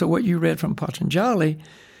clear. So what you read from Patanjali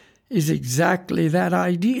is exactly that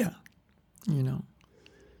idea.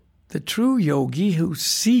 The true yogi who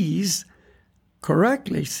sees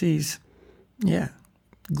correctly sees,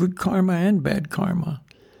 good karma and bad karma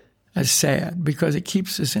as sad, because it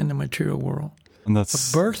keeps us in the material world. And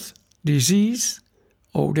that's Birth, disease,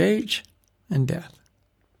 old age, and death.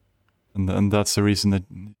 And that's the reason that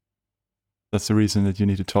you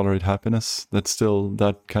need to tolerate happiness.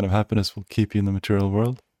 That kind of happiness will keep you in the material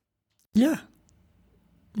world. Yeah.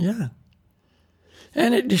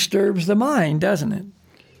 And it disturbs the mind, doesn't it?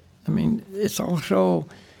 I mean, it's also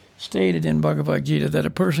stated in Bhagavad Gita that a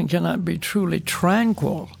person cannot be truly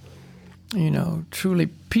tranquil, truly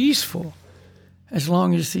peaceful, as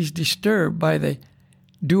long as he's disturbed by the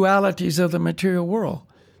dualities of the material world.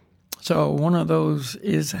 So one of those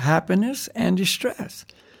is happiness and distress.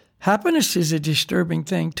 Happiness is a disturbing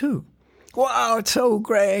thing too. Wow, it's so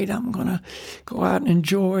great. I'm going to go out and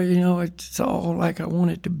enjoy, it's all like I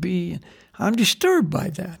want it to be. I'm disturbed by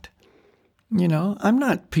that. I'm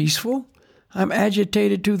not peaceful. I'm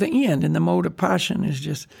agitated to the end, and the mode of passion is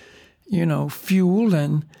just, fuel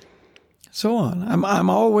and so on. I'm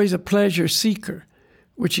always a pleasure seeker,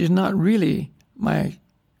 which is not really my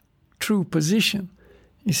true position,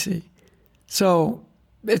 you see. So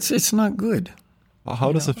it's not good.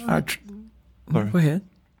 How does it? Go ahead.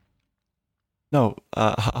 No,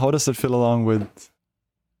 how does it fit along with?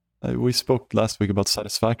 We spoke last week about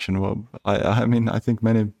satisfaction. Well, I think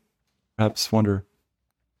many perhaps wonder,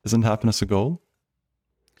 isn't happiness a goal?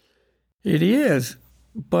 It is,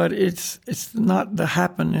 but it's not the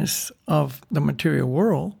happiness of the material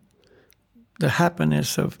world, the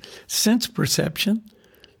happiness of sense perception.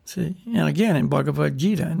 See, and again in Bhagavad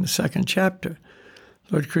Gita, in the 2nd chapter,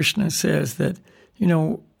 Lord Krishna says that,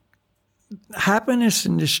 happiness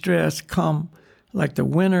and distress come like the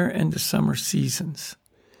winter and the summer seasons,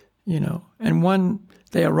 and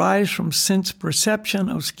they arise from sense perception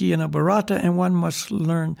of skiyana bharata, and one must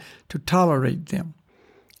learn to tolerate them.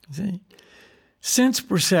 See? Sense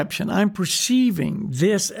perception, I'm perceiving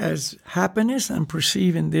this as happiness, I'm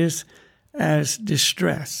perceiving this as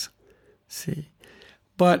distress. See?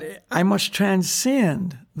 But I must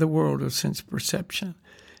transcend the world of sense perception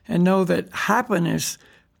and know that happiness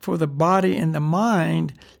for the body and the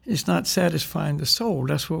mind is not satisfying the soul.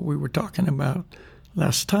 That's what we were talking about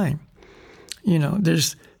last time.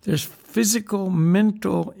 There's physical,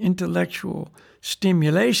 mental, intellectual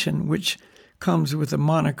stimulation, which comes with the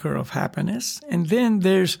moniker of happiness. And then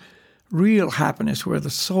there's real happiness where the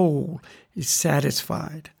soul is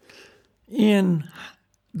satisfied in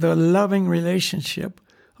the loving relationship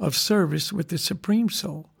of service with the Supreme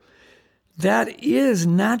Soul. That is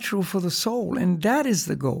natural for the soul, and that is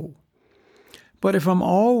the goal. But if I'm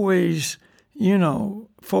always,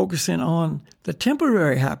 focusing on the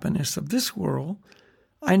temporary happiness of this world,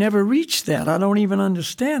 I never reach that. I don't even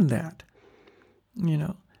understand that.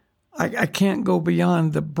 I can't go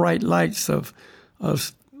beyond the bright lights of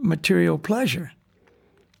material pleasure,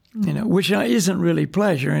 which isn't really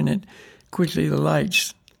pleasure, and it quickly the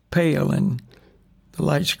lights pale and the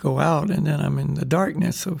lights go out, and then I'm in the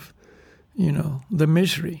darkness of, the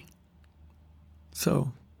misery.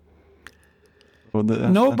 So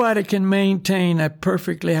nobody can maintain a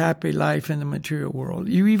perfectly happy life in the material world.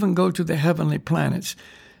 You even go to the heavenly planets.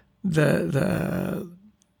 The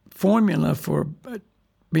formula for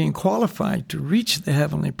being qualified to reach the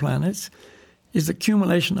heavenly planets is the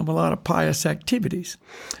accumulation of a lot of pious activities.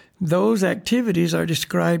 Those activities are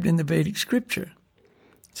described in the Vedic scripture.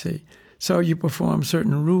 See, so you perform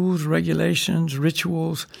certain rules, regulations,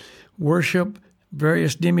 rituals, worship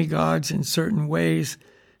various demigods in certain ways.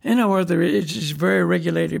 In other words, it's very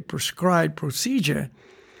regulated, prescribed procedure.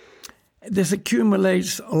 This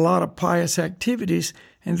accumulates a lot of pious activities,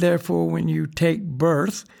 and therefore when you take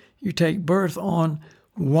birth on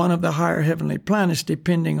one of the higher heavenly planets,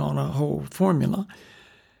 depending on a whole formula.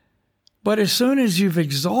 But as soon as you've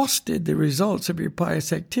exhausted the results of your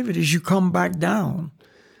pious activities, you come back down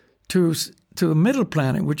to the middle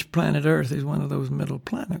planet, which planet Earth is one of those middle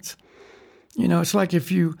planets. It's like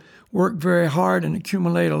if you work very hard and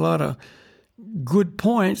accumulate a lot of good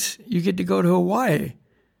points, you get to go to Hawaii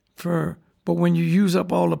for But when you use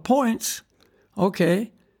up all the points,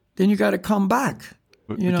 okay, then you got to come back.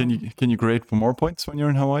 Can you create for more points when you're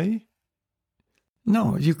in Hawaii?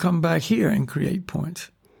 No, you come back here and create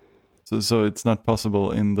points. So it's not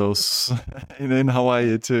possible in those in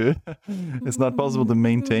Hawaii too. It's not possible to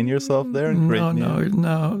maintain yourself there and create.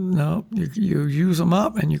 No. You use them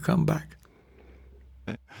up and you come back.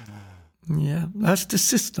 Okay. Yeah, that's the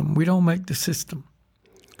system. We don't make the system.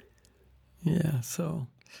 Yeah, so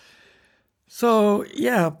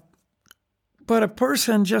yeah. But a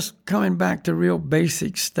person, just coming back to real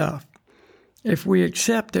basic stuff, if we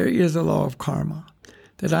accept there is a law of karma,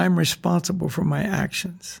 that I'm responsible for my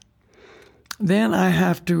actions, then I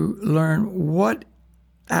have to learn what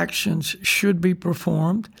actions should be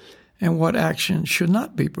performed and what actions should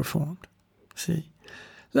not be performed. See,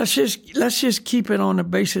 let's just keep it on the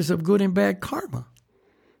basis of good and bad karma.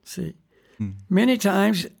 See, many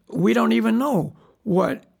times we don't even know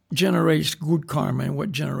what generates good karma and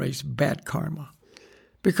what generates bad karma.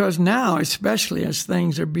 Because now, especially as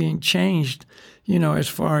things are being changed, as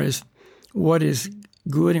far as what is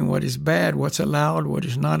good and what is bad, what's allowed, what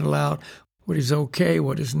is not allowed, what is okay,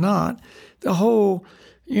 what is not, the whole,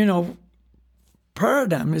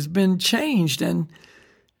 paradigm has been changed, and,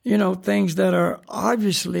 things that are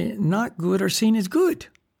obviously not good are seen as good.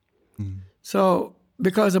 So,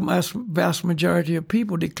 because a vast majority of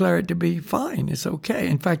people declare it to be fine, it's okay.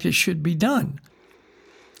 In fact, it should be done.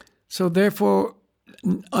 So therefore,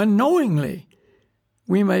 unknowingly,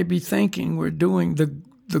 we may be thinking we're doing the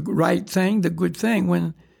right thing, the good thing,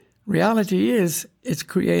 when reality is it's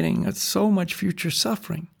creating so much future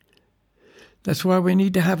suffering. That's why we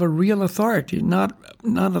need to have a real authority, not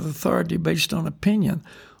an authority based on opinion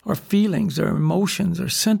or feelings or emotions or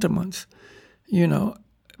sentiments,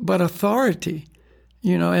 but authority.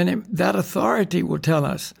 And that authority will tell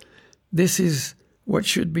us this is what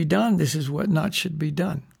should be done, this is what not should be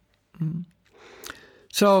done.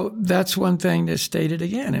 So that's one thing that's stated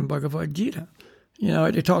again in Bhagavad Gita.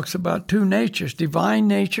 It talks about two natures, divine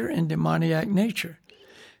nature and demoniac nature.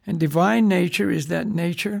 And divine nature is that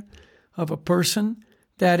nature of a person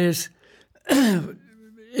that is, it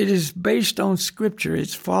is based on Scripture,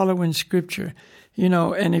 it's following Scripture.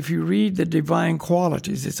 And if you read the divine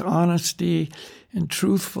qualities, it's honesty and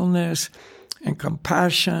truthfulness and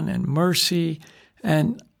compassion and mercy,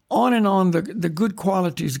 and on the good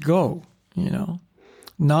qualities go,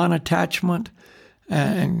 non-attachment,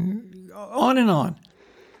 and on and on.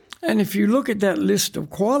 And if you look at that list of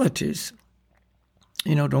qualities,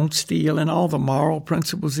 don't steal and all the moral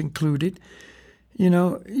principles included,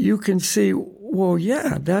 you can see, well,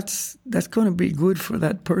 yeah, that's going to be good for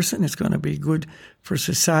that person. It's going to be good for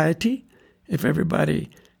society. If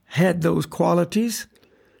everybody had those qualities,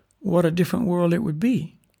 what a different world it would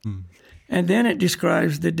be. And then it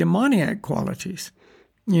describes the demoniac qualities,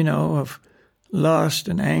 of lust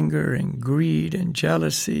and anger and greed and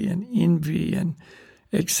jealousy and envy and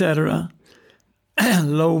etc.,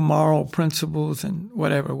 low moral principles and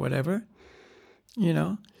whatever,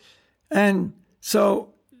 And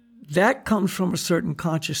so that comes from a certain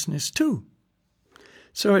consciousness too.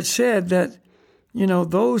 So it said that,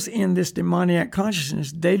 those in this demoniac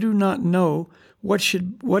consciousness, they do not know what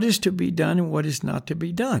is to be done and what is not to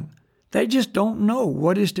be done. They just don't know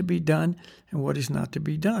what is to be done and what is not to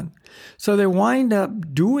be done. So they wind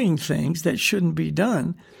up doing things that shouldn't be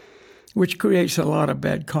done, which creates a lot of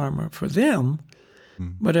bad karma for them.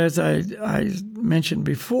 But as I mentioned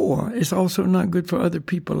before, it's also not good for other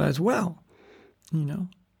people as well,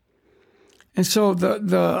 And so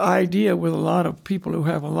the idea with a lot of people who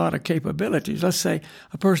have a lot of capabilities, let's say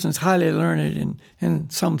a person's highly learned in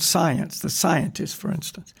some science, the scientist, for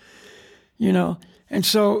instance, And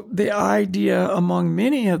so the idea among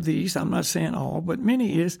many of these, I'm not saying all, but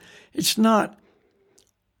many is, it's not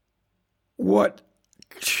what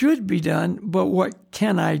should be done, but what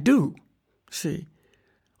can I do? See?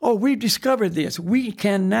 Oh, we've discovered this. We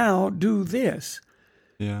can now do this.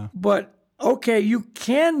 Yeah. But, okay, you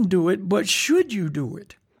can do it, but should you do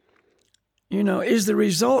it? Is the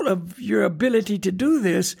result of your ability to do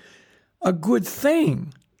this a good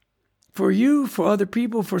thing for you, for other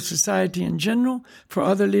people, for society in general, for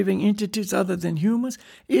other living entities other than humans?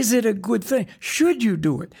 Is it a good thing? Should you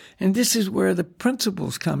do it? And this is where the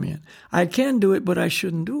principles come in. I can do it, but I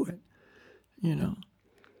shouldn't do it,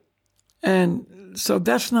 And so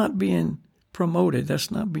that's not being promoted.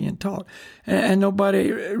 That's not being taught. And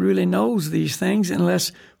nobody really knows these things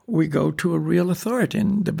unless we go to a real authority.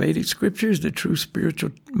 In the Vedic scriptures, the true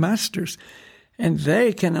spiritual masters, and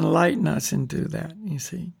they can enlighten us into that, you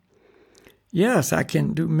see. Yes, I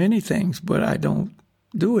can do many things, but I don't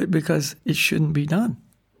do it because it shouldn't be done.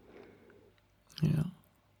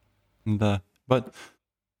 But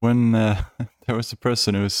when there was a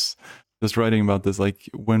person who was just writing about this, like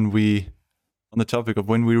on the topic of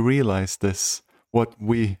when we realize this, what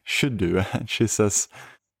we should do, and she says,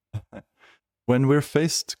 when we're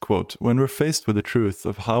faced with the truth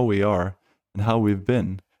of how we are and how we've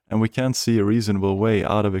been, and we can't see a reasonable way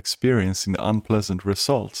out of experiencing the unpleasant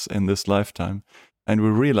results in this lifetime, and we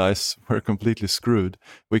realize we're completely screwed,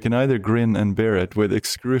 we can either grin and bear it with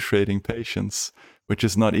excruciating patience, which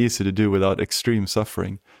is not easy to do without extreme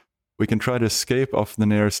suffering. We can try to escape off the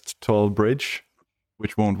nearest tall bridge,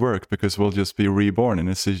 which won't work because we'll just be reborn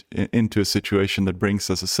into a situation that brings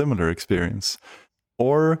us a similar experience.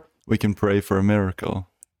 Or we can pray for a miracle.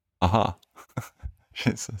 Aha.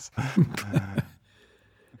 She says.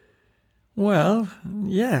 Well,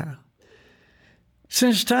 yeah.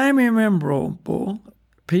 Since time immemorable,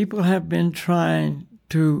 people have been trying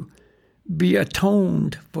to be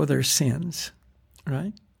atoned for their sins,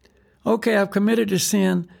 right? Okay, I've committed a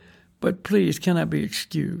sin, but please, can I be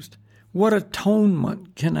excused? What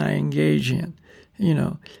atonement can I engage in?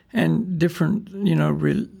 And different,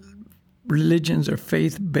 religions or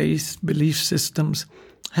faith-based belief systems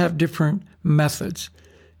have different methods.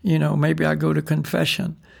 Maybe I go to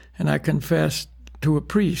confession and I confess to a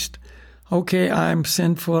priest. Okay, I'm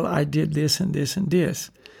sinful. I did this and this and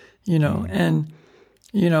this, and,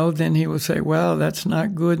 then he will say, well, that's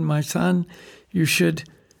not good, my son. You should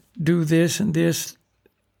do this and this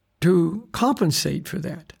to compensate for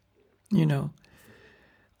that,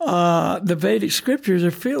 The Vedic scriptures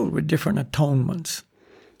are filled with different atonements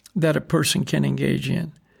that a person can engage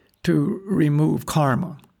in to remove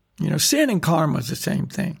karma. Sin and karma is the same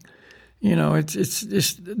thing. It's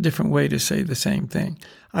just a different way to say the same thing.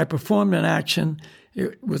 I performed an action.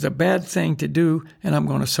 It was a bad thing to do, and I'm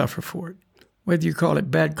going to suffer for it. Whether you call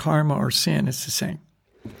it bad karma or sin, it's the same.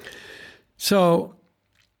 So,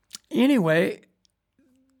 anyway,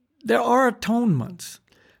 there are atonements.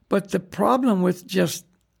 But the problem with just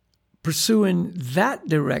pursuing that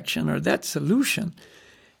direction or that solution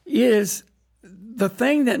is the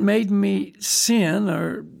thing that made me sin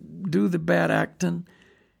or do the bad acting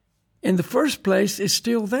in the first place is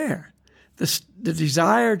still there. The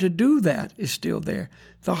desire to do that is still there.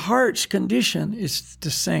 The heart's condition is the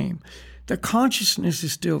same. The consciousness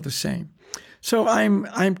is still the same. So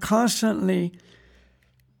I'm constantly,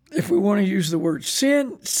 if we want to use the word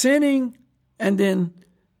sinning and then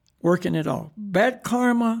working it off. Bad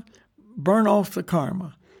karma, burn off the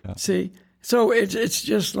karma. Yeah. See? So it's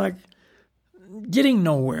just like getting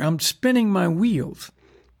nowhere. I'm spinning my wheels.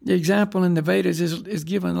 The example in the Vedas is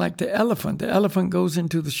given like the elephant. The elephant goes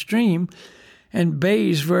into the stream and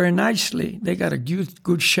bathes very nicely. They got a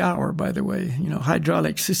good shower, by the way.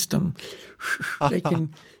 Hydraulic system. They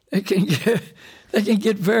can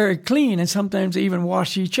get very clean, and sometimes they even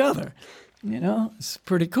wash each other. It's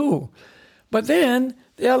pretty cool. But then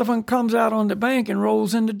the elephant comes out on the bank and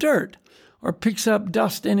rolls in the dirt, or picks up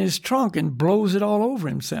dust in his trunk and blows it all over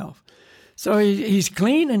himself. So he's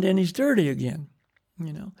clean and then he's dirty again.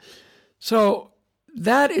 So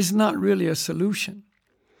that is not really a solution.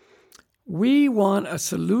 We want a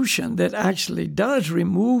solution that actually does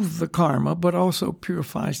remove the karma, but also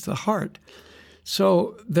purifies the heart.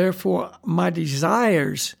 So therefore, my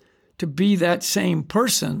desires to be that same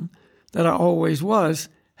person that I always was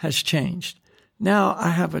has changed. Now I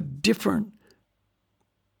have a different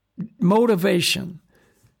motivation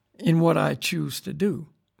in what I choose to do,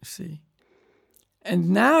 see.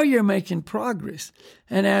 And now you're making progress.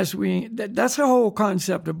 And as that's the whole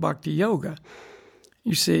concept of bhakti yoga.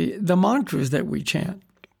 You see, the mantras that we chant,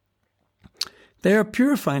 they are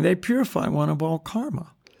purifying. They purify one of all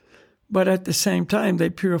karma. But at the same time,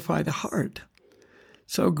 they purify the heart.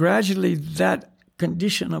 So gradually that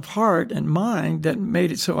condition of heart and mind that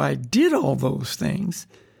made it so I did all those things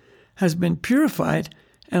has been purified,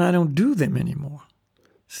 and I don't do them anymore.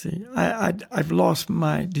 See, I've lost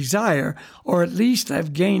my desire, or at least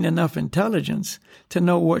I've gained enough intelligence to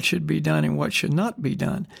know what should be done and what should not be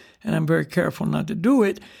done. And I'm very careful not to do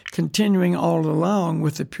it, continuing all along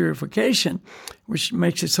with the purification, which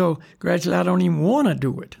makes it so gradually I don't even want to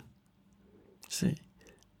do it. See,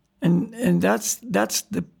 and that's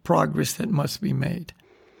the progress that must be made.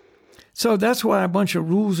 So that's why a bunch of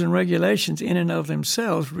rules and regulations in and of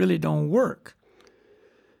themselves really don't work.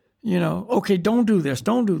 Okay, don't do this,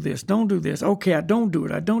 don't do this, don't do this. Okay, I don't do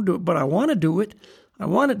it, but I want to do it. I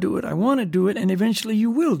want to do it, and eventually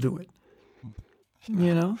you will do it.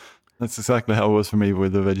 That's exactly how it was for me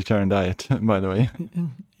with the vegetarian diet, by the way.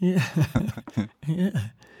 Yeah. Yeah.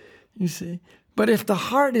 You see. But if the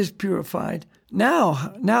heart is purified, now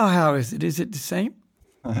how is it? Is it the same?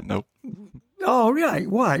 Nope. Oh, right.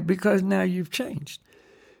 Why? Because now you've changed.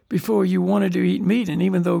 Before you wanted to eat meat, and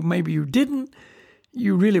even though maybe you didn't,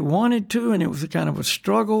 you really wanted to, and it was a kind of a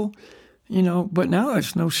struggle, but now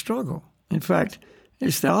it's no struggle. In fact,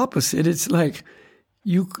 it's the opposite. It's like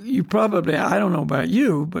you probably, I don't know about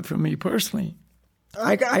you, but for me personally,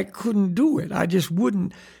 I couldn't do it. I just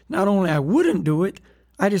wouldn't. Not only I wouldn't do it,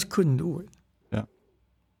 I just couldn't do it.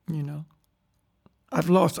 Yeah. I've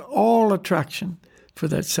lost all attraction for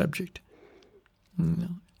that subject.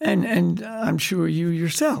 And I'm sure you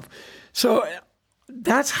yourself. So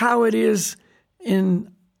that's how it is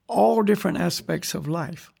in all different aspects of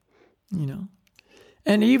life,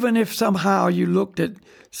 And even if somehow you looked at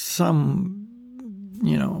some,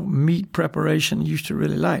 meat preparation you used to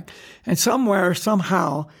really like, and somewhere,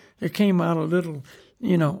 somehow, there came out a little,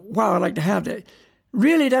 wow, I'd like to have that.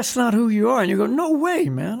 Really, that's not who you are. And you go, no way,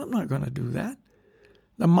 man, I'm not going to do that.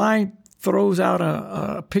 The mind throws out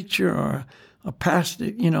a picture or a past,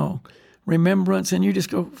 remembrance, and you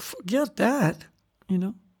just go, forget that,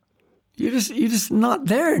 You're just not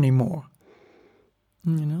there anymore,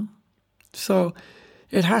 So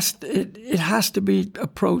it has to be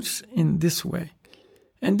approached in this way,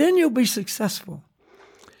 and then you'll be successful.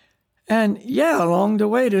 And yeah, along the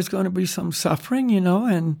way there's going to be some suffering,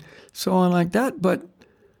 and so on like that. But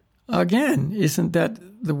again, isn't that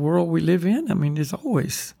the world we live in? I mean, there's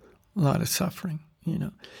always a lot of suffering,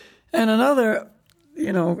 And another,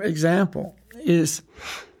 example is,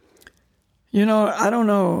 I don't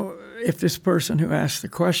know if this person who asked the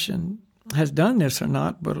question has done this or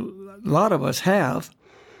not, but a lot of us have.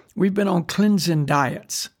 We've been on cleansing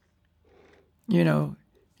diets. You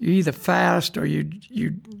either fast or you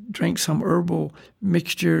drink some herbal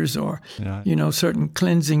mixtures or, certain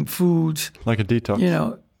cleansing foods. Like a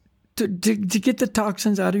detox. To get the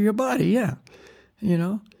toxins out of your body, yeah.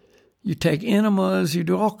 You take enemas, you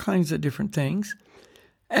do all kinds of different things.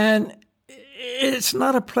 And it's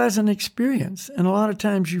not a pleasant experience. And a lot of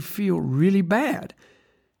times you feel really bad.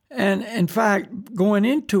 And in fact, going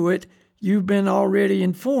into it, you've been already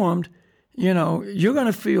informed, you're going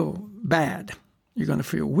to feel bad. You're going to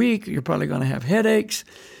feel weak. You're probably going to have headaches.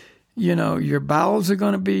 Your bowels are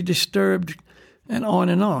going to be disturbed and on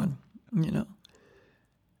and on,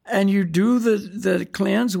 And you do the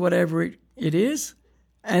cleanse, whatever it is,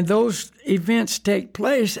 and those events take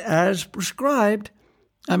place as prescribed,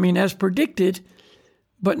 as predicted,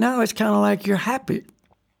 but now it's kind of like you're happy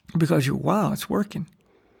because wow, it's working,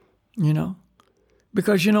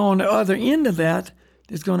 Because, on the other end of that,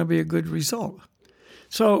 there's going to be a good result.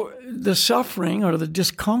 So the suffering or the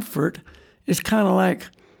discomfort is kind of like,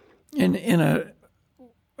 in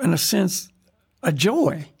a sense, a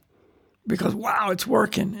joy. Because, wow, it's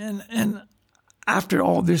working. And after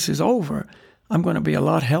all this is over, I'm going to be a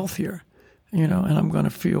lot healthier, and I'm going to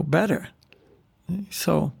feel better.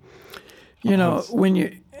 So, when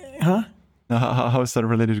you... Huh? How is that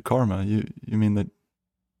related to karma? You mean that...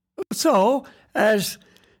 So, as,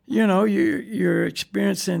 you're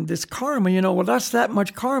experiencing this karma, well, that's that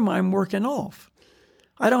much karma I'm working off.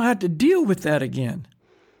 I don't have to deal with that again,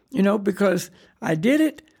 because I did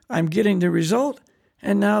it, I'm getting the result,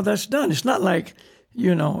 and now that's done. It's not like,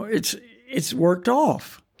 it's worked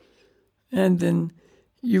off. And then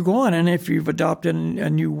you go on, and if you've adopted a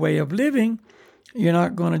new way of living, you're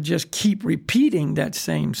not going to just keep repeating that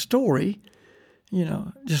same story,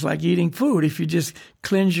 just like eating food. If you just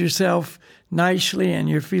cleanse yourself nicely and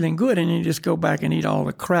you're feeling good and you just go back and eat all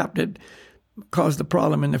the crap that caused the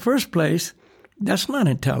problem in the first place, that's not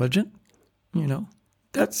intelligent,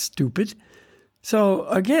 That's stupid. So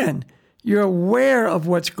again, you're aware of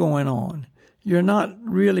what's going on. You're not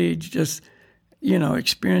really just,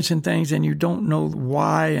 experiencing things and you don't know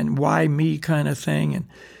why and why me kind of thing. And,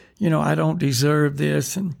 I don't deserve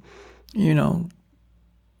this. And,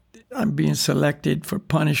 I'm being selected for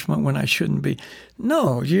punishment when I shouldn't be.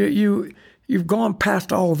 No, you've gone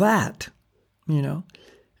past all that,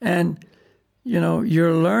 And,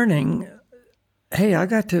 you're learning, hey, I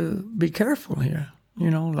got to be careful here.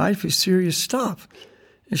 Life is serious stuff.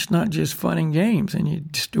 It's not just fun and games, and you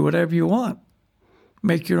just do whatever you want.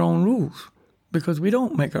 Make your own rules, because we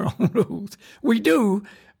don't make our own rules. We do,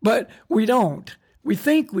 but we don't. We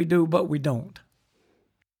think we do, but we don't.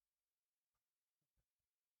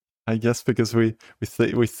 I guess because we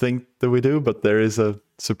think that we do, but there is a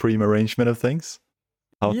supreme arrangement of things,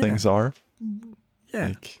 how things are.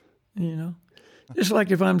 Yeah, Just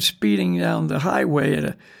like if I'm speeding down the highway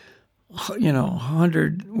at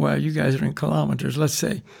 100, well, you guys are in kilometers, let's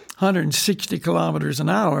say 160 kilometers an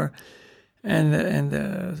hour, and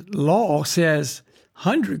the law says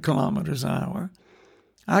 100 kilometers an hour,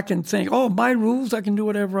 I can think, my rules, I can do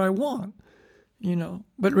whatever I want.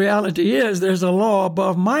 But reality is there's a law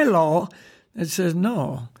above my law that says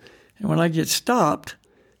no. And when I get stopped,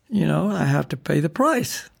 I have to pay the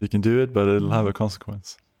price. You can do it, but it'll have a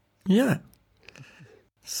consequence. Yeah.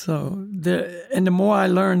 So, the more I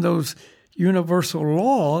learn those universal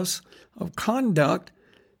laws of conduct,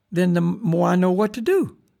 then the more I know what to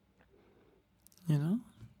do.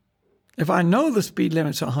 If I know the speed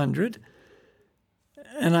limit's 100,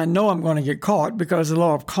 and I know I'm going to get caught because of the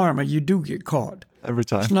law of karma, you do get caught. Every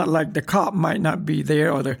time. It's not like the cop might not be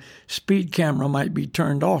there or the speed camera might be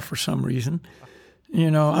turned off for some reason.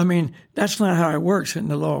 That's not how it works in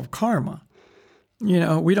the law of karma.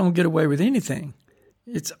 We don't get away with anything.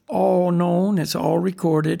 It's all known, it's all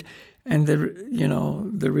recorded, and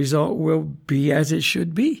the result will be as it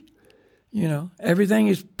should be. Everything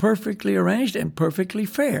is perfectly arranged and perfectly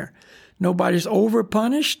fair. Nobody's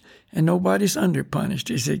over-punished and nobody's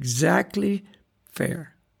under-punished. It's exactly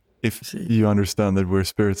fair. If you understand that we're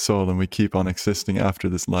spirit soul and we keep on existing after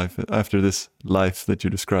this life that you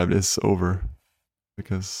described is over,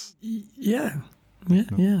 because... Yeah.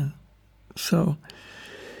 So,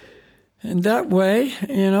 in that way,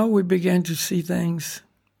 we begin to see things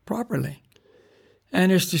properly.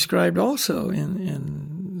 And it's described also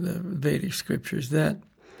in the Vedic scriptures that,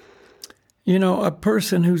 a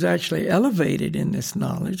person who's actually elevated in this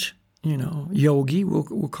knowledge, yogi,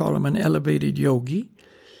 we'll call him an elevated yogi,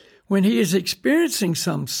 when he is experiencing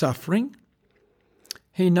some suffering,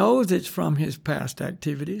 he knows it's from his past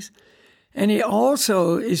activities, and he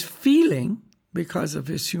also is feeling, because of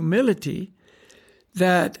his humility,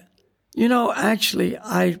 that, actually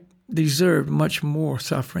I deserved much more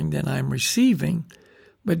suffering than I'm receiving,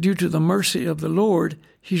 but due to the mercy of the Lord,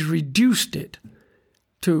 he's reduced it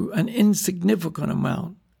to an insignificant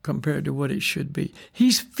amount compared to what it should be.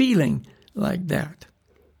 He's feeling like that,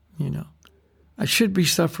 I should be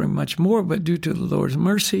suffering much more, but due to the Lord's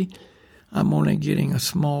mercy, I'm only getting a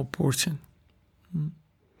small portion.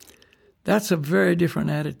 That's a very different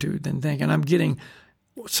attitude than thinking I'm getting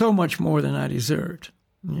so much more than I deserved.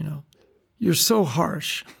 You're so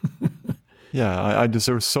harsh. Yeah, I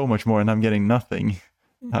deserve so much more and I'm getting nothing.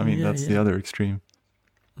 That's the other extreme.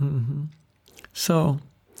 Mm-hmm. So,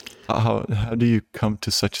 how do you come to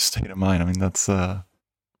such a state of mind? That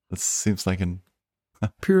seems like an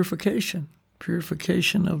purification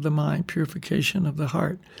of the mind, purification of the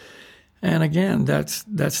heart, and again, that's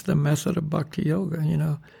the method of bhakti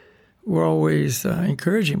yoga. We're always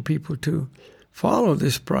encouraging people to follow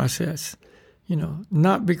this process.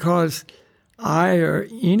 Not because I or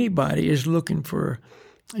anybody is looking for,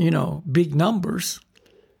 big numbers.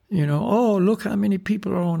 Oh, look how many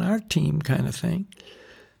people are on our team kind of thing.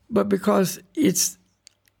 But because it's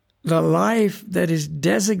the life that is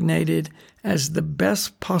designated as the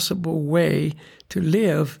best possible way to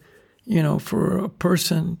live, for a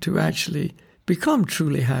person to actually become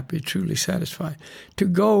truly happy, truly satisfied, to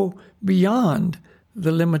go beyond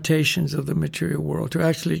the limitations of the material world, to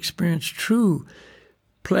actually experience true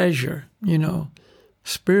pleasure,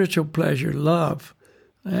 spiritual pleasure, love,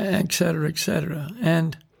 et cetera, et cetera.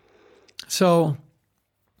 And so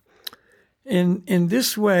in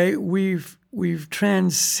this way, we've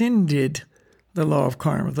transcended the law of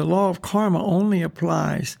karma. The law of karma only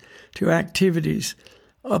applies to activities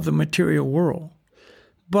of the material world.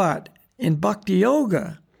 But in bhakti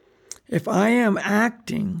yoga, if I am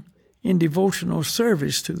acting in devotional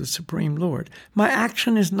service to the Supreme Lord, my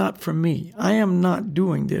action is not for me. I am not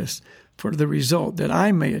doing this for the result that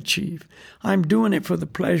I may achieve. I'm doing it for the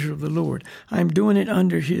pleasure of the Lord. I'm doing it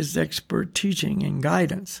under His expert teaching and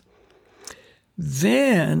guidance.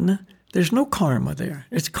 Then there's no karma there.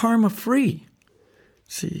 It's karma-free.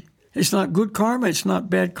 See, it's not good karma. It's not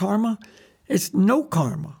bad karma. It's no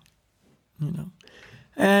karma,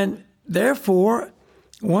 And therefore,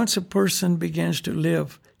 once a person begins to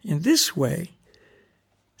live in this way,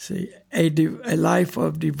 see, a life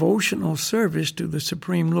of devotional service to the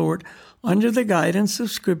Supreme Lord under the guidance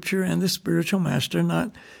of Scripture and the spiritual master,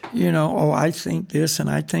 not, I think this and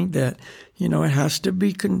I think that. It has to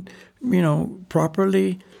be,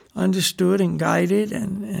 properly understood and guided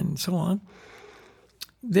and so on.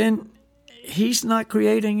 Then he's not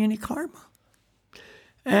creating any karma.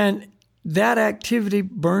 And that activity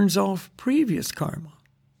burns off previous karma.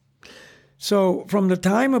 So from the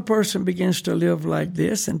time a person begins to live like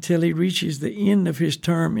this until he reaches the end of his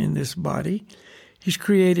term in this body, he's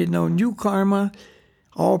created no new karma.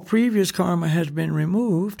 All previous karma has been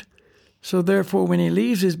removed. So therefore, when he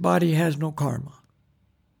leaves his body, he has no karma.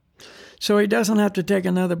 So he doesn't have to take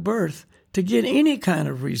another birth to get any kind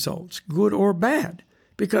of results, good or bad,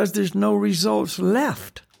 because there's no results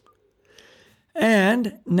left.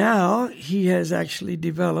 And now he has actually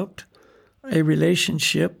developed a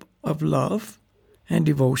relationship of love and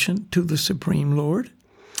devotion to the Supreme Lord.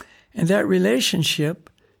 And that relationship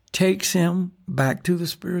takes him back to the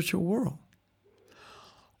spiritual world.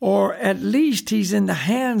 Or at least he's in the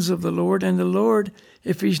hands of the Lord, and the Lord,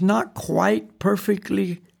 if he's not quite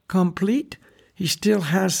perfectly complete, he still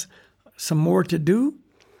has some more to do.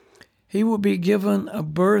 He will be given a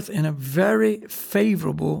birth in a very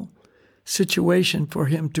favorable situation for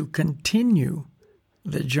him to continue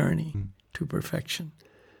the journey to perfection.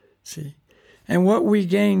 See? And what we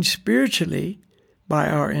gain spiritually by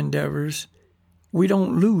our endeavors, we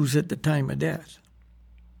don't lose at the time of death.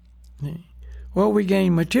 See? What we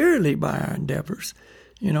gain materially by our endeavors,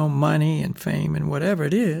 money and fame and whatever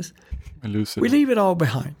it is, we leave it all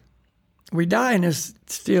behind. We die and it's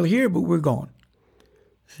still here, but we're gone.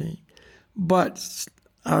 See? But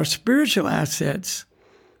our spiritual assets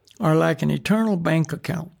are like an eternal bank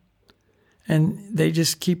account, and they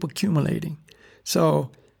just keep accumulating.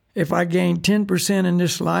 So if I gain 10% in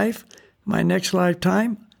this life, my next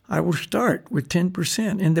lifetime, I will start with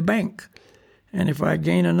 10% in the bank. And if I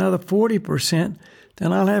gain another 40%,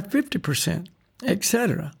 then I'll have 50%,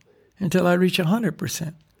 etc., until I reach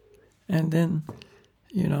 100%. And then,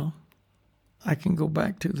 I can go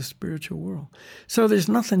back to the spiritual world. So there's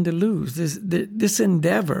nothing to lose. This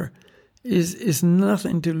endeavor is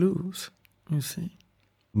nothing to lose, you see.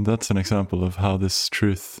 That's an example of how this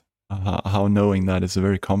truth, how knowing that is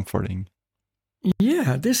very comforting.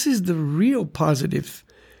 Yeah, this is the real positive,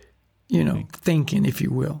 thinking, if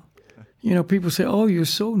you will. People say, oh, you're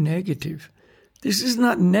so negative. This is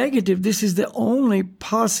not negative. This is the only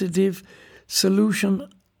positive solution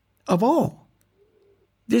of all.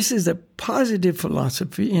 This is a positive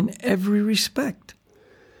philosophy in every respect.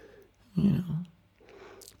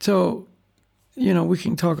 So, we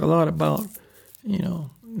can talk a lot about,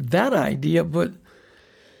 that idea, but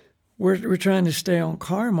we're trying to stay on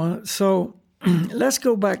karma. So let's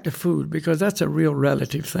go back to food, because that's a real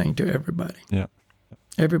relative thing to everybody. Yeah.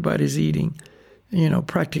 Everybody's eating,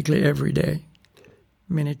 practically every day,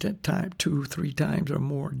 many times, 2-3 times or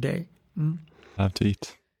more a day. Have to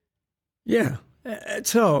eat. Yeah.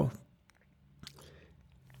 So,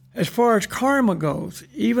 as far as karma goes,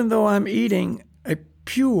 even though I'm eating a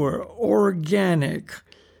pure, organic,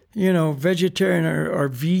 vegetarian or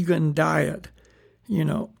vegan diet,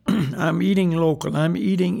 I'm eating local, I'm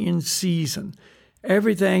eating in season.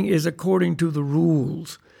 Everything is according to the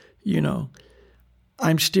rules,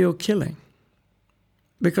 I'm still killing,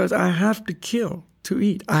 because I have to kill to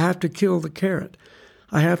eat. I have to kill the carrot.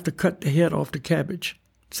 I have to cut the head off the cabbage.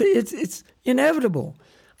 See, it's inevitable.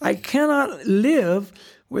 I cannot live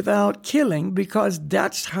without killing, because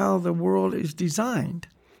that's how the world is designed.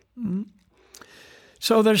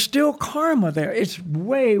 So there's still karma there. It's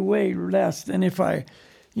way, way less than if I'm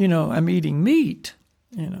eating meat.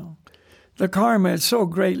 The karma is so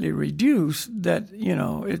greatly reduced that,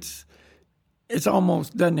 it's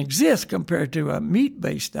almost doesn't exist compared to a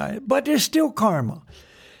meat-based diet, but there's still karma.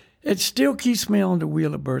 It still keeps me on the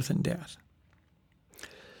wheel of birth and death.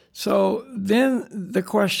 So then the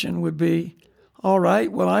question would be, all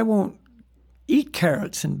right, well, I won't eat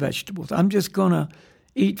carrots and vegetables. I'm just going to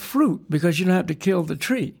eat fruit, because you don't have to kill the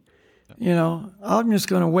tree. I'm just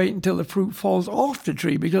going to wait until the fruit falls off the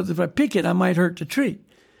tree, because if I pick it, I might hurt the tree.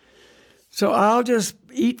 So I'll just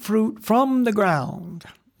eat fruit from the ground.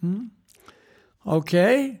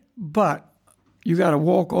 Okay, but you got to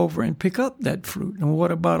walk over and pick up that fruit. And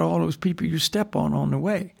what about all those people you step on the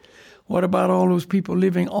way? What about all those people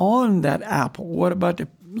living on that apple? What about the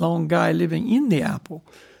long guy living in the apple?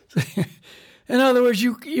 In other words,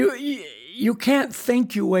 you can't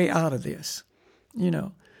think your way out of this.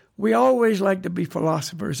 We always like to be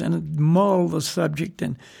philosophers and mull the subject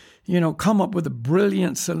and, come up with a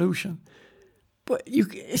brilliant solution. But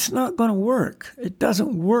it's not going to work. It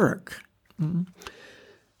doesn't work.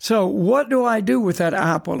 So what do I do with that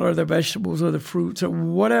apple or the vegetables or the fruits or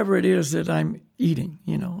whatever it is that I'm eating,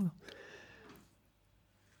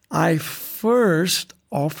 I first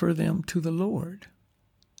offer them to the Lord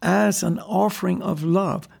as an offering of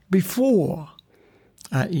love before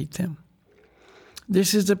I eat them.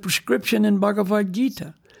 This is the prescription in Bhagavad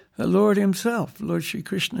Gita. The Lord himself, Lord Sri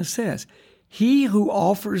Krishna says, "He who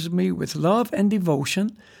offers me with love and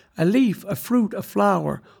devotion a leaf, a fruit, a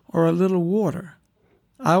flower, or a little water,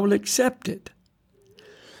 I will accept it."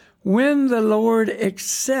 When the Lord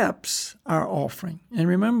accepts our offering, and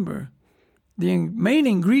remember, the main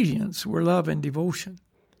ingredients were love and devotion.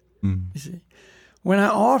 You see, when I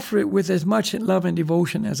offer it with as much love and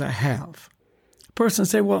devotion as I have, a person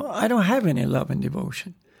say, "Well, I don't have any love and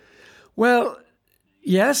devotion." Well,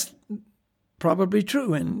 yes, probably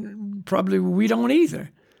true, and probably we don't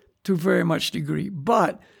either to very much degree.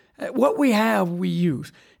 But what we have, we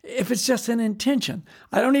use. If it's just an intention,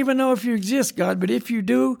 I don't even know if you exist, God, but if you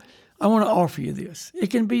do, I want to offer you this. It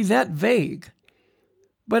can be that vague,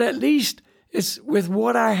 but at least it's with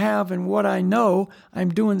what I have and what I know, I'm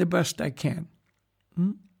doing the best I can.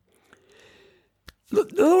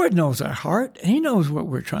 Look, the Lord knows our heart. He knows what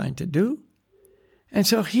we're trying to do. And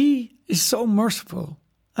so he is so merciful.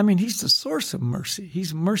 I mean, he's the source of mercy.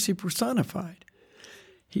 He's mercy personified.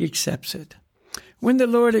 He accepts it. When the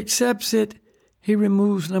Lord accepts it, he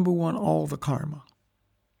removes, number one, all the karma.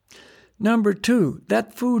 Number two,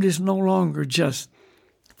 that food is no longer just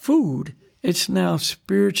food. It's now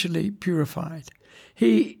spiritually purified.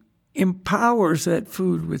 He empowers that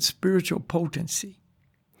food with spiritual potency.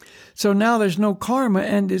 So now there's no karma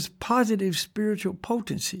and there's positive spiritual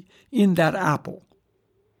potency in that apple.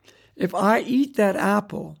 If I eat that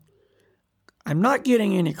apple, I'm not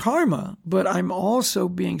getting any karma, but I'm also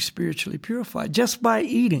being spiritually purified just by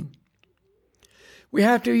eating. We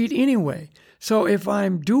have to eat anyway. So if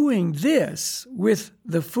I'm doing this with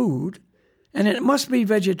the food, and it must be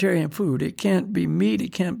vegetarian food. It can't be meat,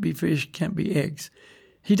 it can't be fish, it can't be eggs.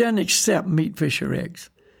 He doesn't accept meat, fish, or eggs.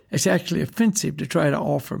 It's actually offensive to try to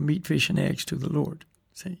offer meat, fish, and eggs to the Lord.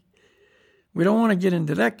 See? We don't want to get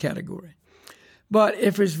into that category. But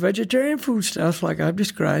if it's vegetarian foodstuffs, like I've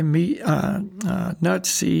described, meat, nuts,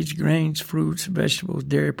 seeds, grains, fruits, vegetables,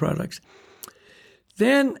 dairy products,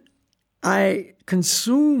 then I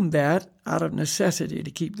consume that out of necessity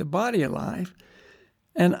to keep the body alive,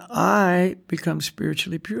 and I become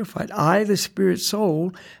spiritually purified. I, the spirit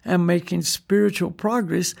soul, am making spiritual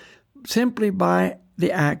progress simply by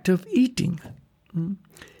the act of eating.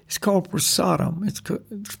 It's called prasadam.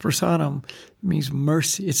 Prasadam means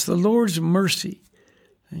mercy. It's the Lord's mercy.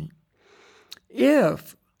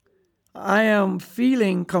 If I am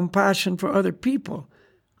feeling compassion for other people,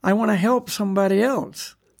 I want to help somebody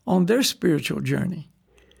else on their spiritual journey,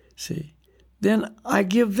 see, then I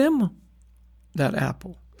give them that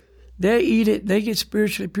apple. They eat it, they get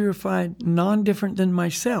spiritually purified, non-different than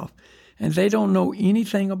myself, and they don't know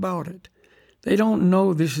anything about it. They don't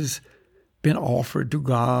know this has been offered to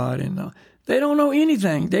God, and they don't know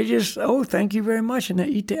anything. They just, oh, thank you very much, and they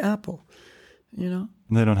eat the apple, you know.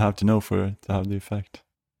 And they don't have to know for it to have the effect.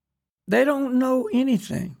 They don't know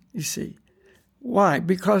anything, you see. Why?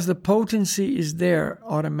 Because the potency is there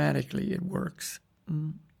automatically. It works.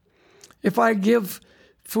 If I give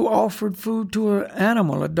offered food to an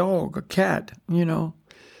animal, a dog, a cat, you know,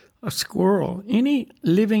 a squirrel, any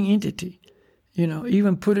living entity, you know,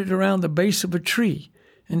 even put it around the base of a tree,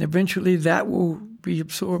 and eventually that will be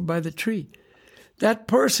absorbed by the tree. That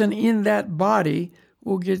person in that body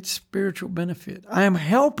will get spiritual benefit. I am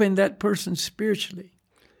helping that person spiritually.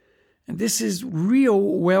 And this is real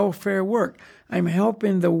welfare work. I'm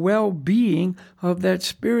helping the well-being of that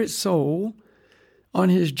spirit soul on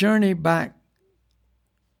his journey back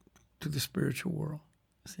to the spiritual world.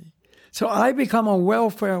 See? So I become a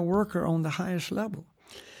welfare worker on the highest level.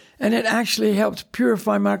 And it actually helps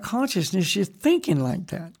purify my consciousness just thinking like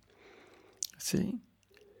that. See?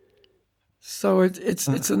 So it's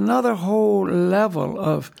another whole level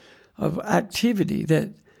of activity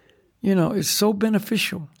that, you know, is so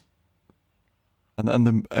beneficial. And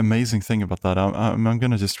the amazing thing about that, I'm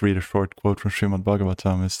going to just read a short quote from Srimad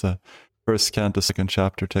Bhagavatam. It's the first canto, second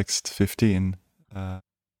chapter, text 15.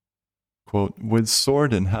 Quote, "With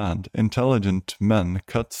sword in hand, intelligent men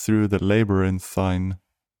cut through the labyrinthine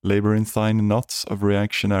knots of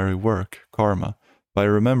reactionary work, karma, by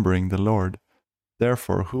remembering the Lord.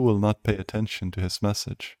 Therefore, who will not pay attention to his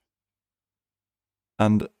message?"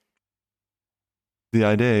 And the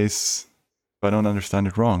idea is, if I don't understand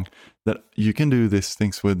it wrong, that you can do these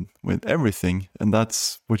things with everything, and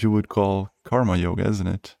that's what you would call karma yoga, isn't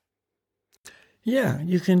it? Yeah,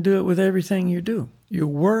 you can do it with everything you do. Your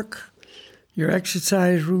work, your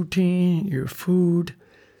exercise routine, your food,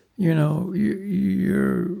 you know,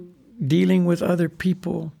 you're dealing with other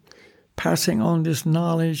people. Passing on this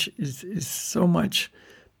knowledge is so much,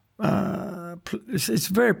 it's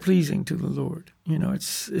very pleasing to the Lord. You know,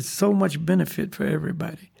 it's so much benefit for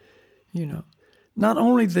everybody, you know. Not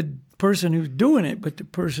only the person who's doing it, but the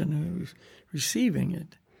person who's receiving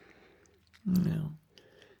it, you know.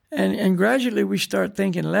 And gradually we start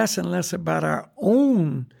thinking less and less about our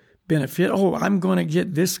own benefit. Oh, I'm going to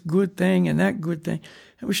get this good thing and that good thing.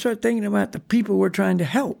 And we start thinking about the people we're trying to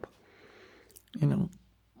help, you know.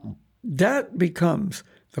 That becomes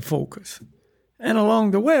the focus. And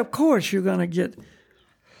along the way, of course, you're going to get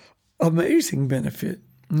amazing benefit.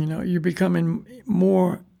 You know, you're becoming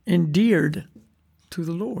more endeared to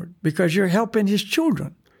the Lord because you're helping his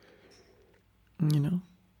children,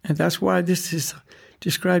 And that's why this is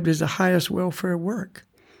described as the highest welfare work,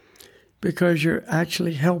 because you're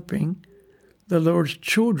actually helping the Lord's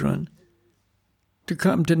children to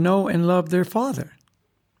come to know and love their Father,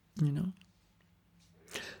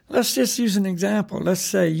 Let's just use an example. Let's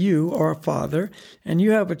say you are a father and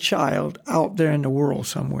you have a child out there in the world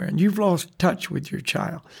somewhere and you've lost touch with your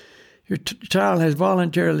child. Your child has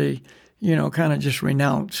voluntarily, kind of just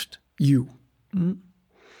renounced you.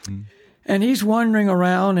 Mm-hmm. And he's wandering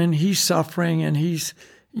around and he's suffering and he's,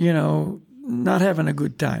 not having a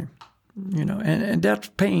good time, and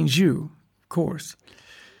that pains you, of course.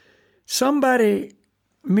 Somebody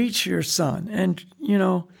meets your son and,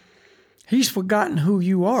 he's forgotten who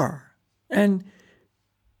you are. And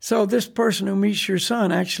so this person who meets your son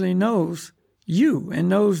actually knows you and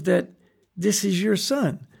knows that this is your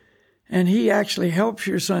son. And he actually helps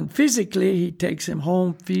your son physically. He takes him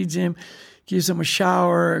home, feeds him, gives him a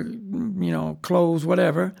shower, clothes,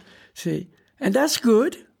 whatever. See, and that's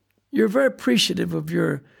good. You're very appreciative of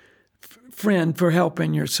your friend for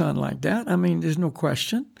helping your son like that. I mean, there's no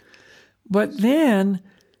question. But then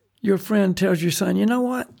your friend tells your son, you know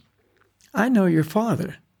what? I know your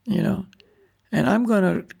father, and I'm going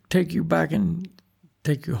to take you back and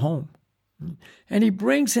take you home. And he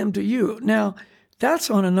brings him to you. Now, that's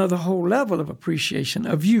on another whole level of appreciation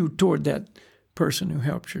of you toward that person who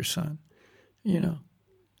helped your son,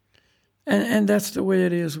 And that's the way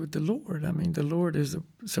it is with the Lord. I mean, the Lord is the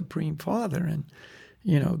Supreme Father. And,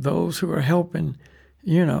 those who are helping,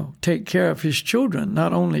 take care of his children,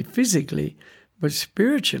 not only physically, but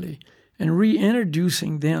spiritually, and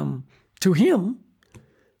reintroducing them to him,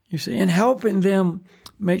 you see, and helping them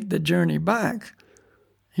make the journey back.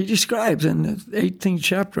 He describes in the 18th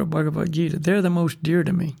chapter of Bhagavad Gita, they're the most dear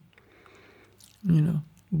to me.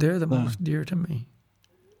 They're the most dear to me.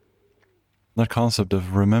 That concept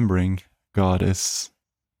of remembering God is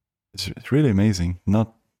really amazing.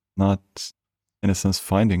 Not in a sense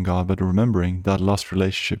finding God, but remembering that lost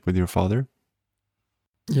relationship with your Father.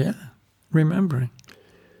 Yeah, remembering.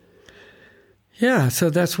 Yeah, so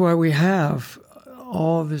that's why we have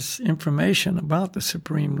all this information about the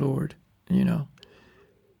Supreme Lord,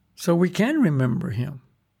 So we can remember him.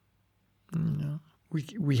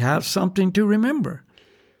 We have something to remember.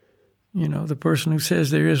 The person who says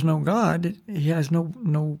there is no God, he has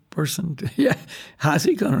no person to, how's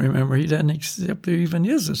he going to remember? He doesn't accept there even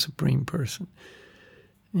is a supreme person,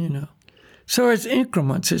 So it's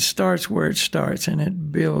increments. It starts where it starts and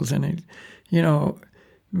it builds and it,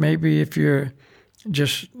 maybe if you're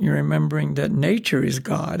remembering that nature is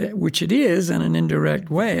God, which it is in an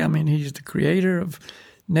indirect way. I mean, he's the creator of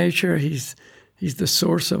nature. He's the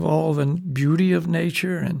source of all the beauty of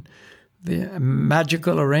nature and the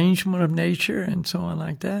magical arrangement of nature and so on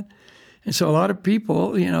like that. And so a lot of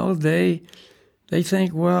people, they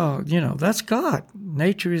think, well, that's God.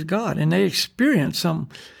 Nature is God. And they experience some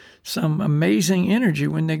amazing energy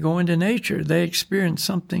when they go into nature. They experience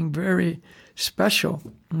something very special,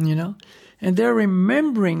 And they're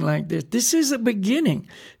remembering like this. This is a beginning.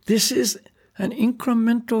 This is an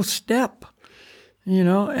incremental step,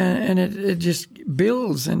 and it just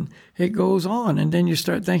builds and it goes on. And then you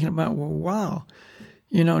start thinking about, well, wow,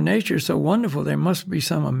 nature is so wonderful. There must be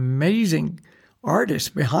some amazing artists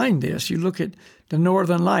behind this. You look at the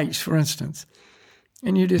Northern Lights, for instance,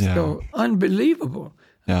 and you just go, unbelievable.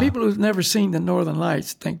 Yeah. People who've never seen the Northern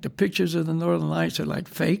Lights think the pictures of the Northern Lights are like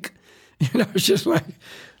fake. It's just like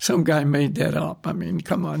some guy made that up. I mean,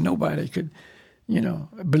 come on, nobody could,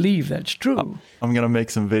 believe that's true. I'm gonna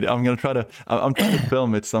make some video. I'm trying to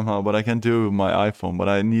film it somehow, but I can't do my iPhone. But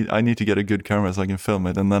I need to get a good camera so I can film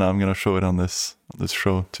it, and then I'm gonna show it on this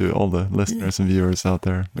show to all the listeners and viewers out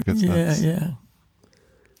there because that's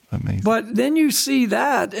amazing. But then you see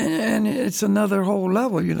that, and it's another whole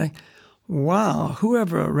level. You're like, wow,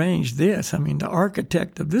 whoever arranged this? I mean, the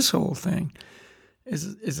architect of this whole thing is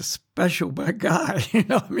a special guy.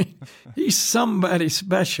 He's somebody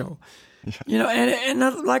special. Yeah. And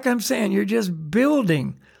like I'm saying, you're just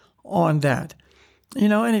building on that.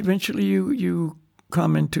 And eventually you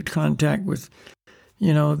come into contact with,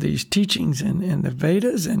 these teachings in the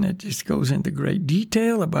Vedas, and it just goes into great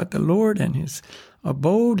detail about the Lord and his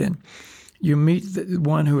abode, and you meet the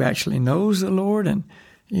one who actually knows the Lord and,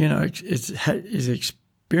 is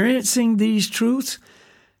experiencing these truths.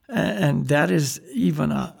 And that is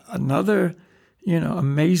even another,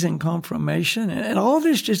 amazing confirmation. And all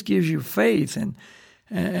this just gives you faith and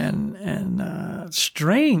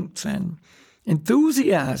strength and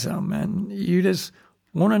enthusiasm. And you just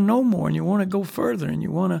want to know more and you want to go further and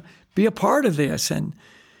you want to be a part of this. And,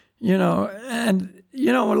 And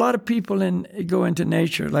a lot of people go into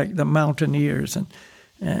nature, like the mountaineers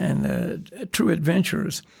and true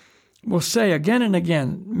adventurers, will say again and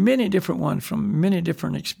again, many different ones from many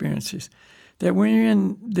different experiences, that when you're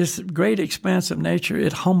in this great expanse of nature,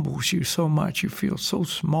 it humbles you so much. You feel so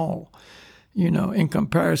small, in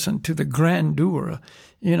comparison to the grandeur,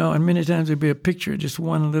 and many times there'd be a picture of just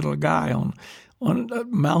one little guy on a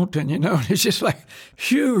mountain, and it's just like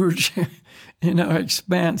huge,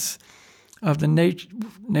 expanse of the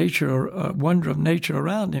nature, wonder of nature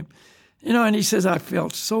around him. And he says, I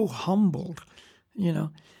felt so humbled,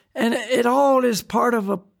 And it all is part of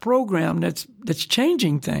a program that's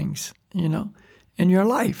changing things, in your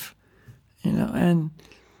life, And,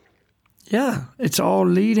 yeah, it's all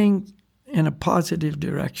leading in a positive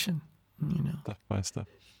direction, Step by step.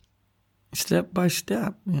 Step by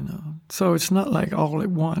step, So it's not like all at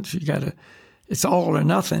once. It's all or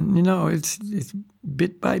nothing, It's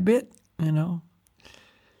bit by bit,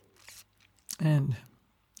 And,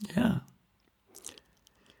 yeah.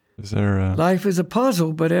 Life is a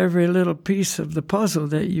puzzle, but every little piece of the puzzle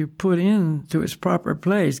that you put into its proper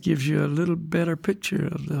place gives you a little better picture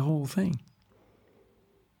of the whole thing.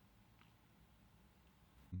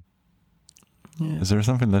 Yeah. Is there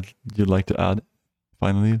something that you'd like to add,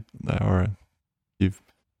 finally, or you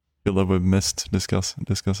feel that we've missed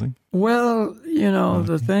discussing? Well,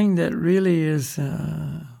 the thing that really is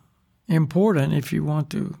important if you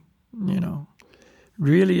want to,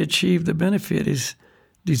 really achieve the benefit is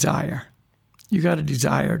desire. You got a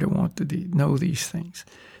desire to want to know these things.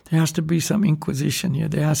 There has to be some inquisition here.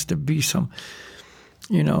 There has to be some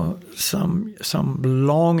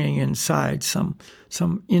longing inside, some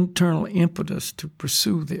internal impetus to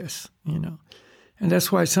pursue this, And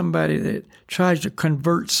that's why somebody that tries to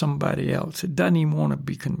convert somebody else, it doesn't even want to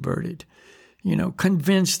be converted,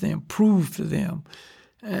 convince them, prove to them,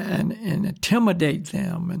 and intimidate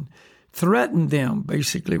them and threaten them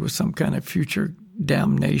basically with some kind of future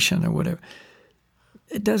damnation or whatever.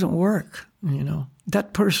 It doesn't work,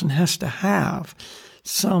 That person has to have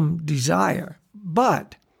some desire.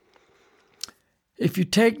 But if you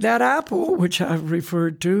take that apple, which I've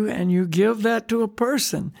referred to, and you give that to a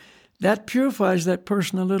person, that purifies that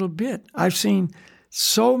person a little bit. I've seen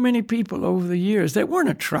so many people over the years that weren't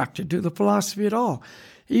attracted to the philosophy at all.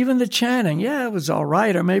 Even the chanting, it was all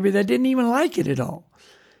right, or maybe they didn't even like it at all.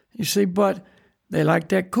 You see, but they liked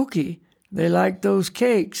that cookie. They liked those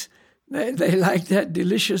cakes. They liked that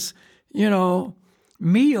delicious,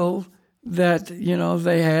 meal that,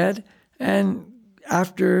 they had. And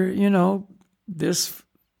after, this,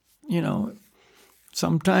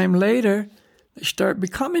 sometime later, they start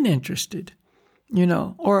becoming interested,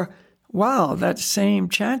 or, wow, that same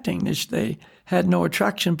chanting that they had no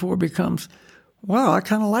attraction for becomes, wow, I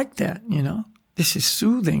kind of like that, This is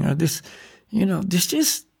soothing, or this, this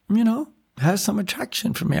just, has some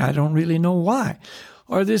attraction for me. I don't really know why.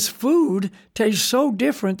 Or this food tastes so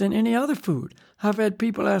different than any other food. I've had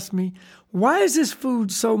people ask me, why is this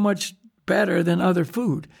food so much better than other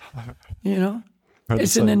food?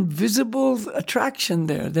 It's an invisible attraction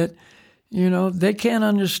there that, they can't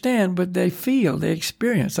understand, but they feel, they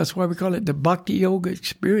experience. That's why we call it the Bhakti Yoga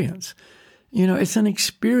experience. It's an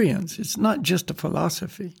experience. It's not just a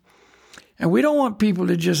philosophy. And we don't want people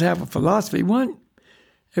to just have a philosophy. We want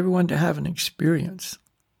everyone to have an experience,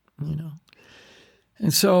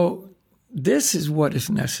 And so this is what is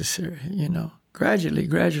necessary, gradually.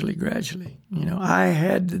 I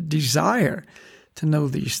had the desire to know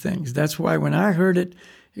these things. That's why when I heard it,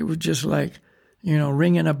 it was just like,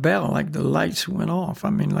 ringing a bell, like the lights went off. I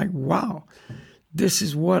mean, like, wow, this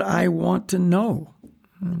is what I want to know,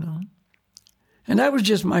 And that was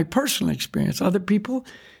just my personal experience. Other people,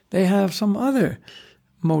 they have some other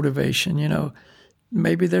motivation,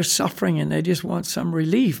 Maybe they're suffering and they just want some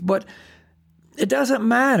relief. But it doesn't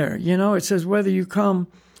matter, It says whether you come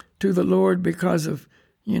to the Lord because of,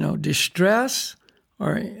 distress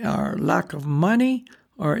or lack of money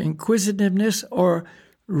or inquisitiveness or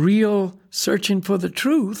real searching for the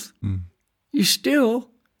truth, you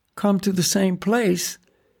still come to the same place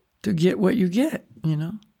to get what you get,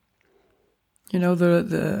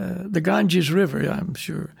 The Ganges River, I'm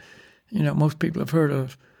sure, most people have heard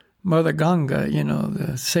of Mother Ganga,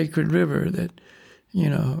 the sacred river that,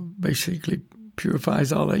 basically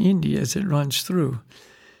purifies all of India as it runs through.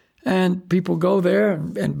 And people go there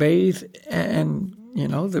and bathe, and,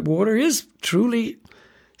 the water is truly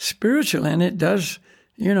spiritual, and it does,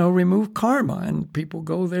 remove karma, and people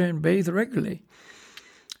go there and bathe regularly.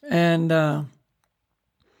 And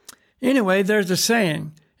anyway, there's a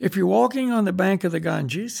saying, if you're walking on the bank of the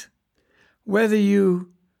Ganges, whether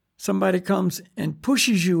you somebody comes and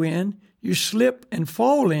pushes you in, you slip and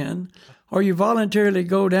fall in, or you voluntarily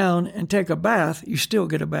go down and take a bath, you still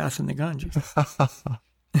get a bath in the Ganges.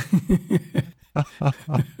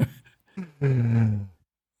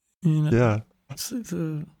 You know? Yeah.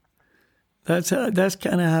 So that's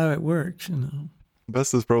kind of how it works, you know.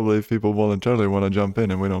 Best is probably if people voluntarily want to jump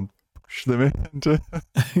in and we don't push them into.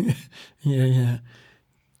 Yeah.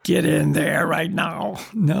 Get in there right now.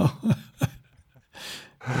 No.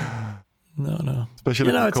 No. Especially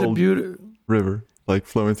you know, it's it's a beautiful river, like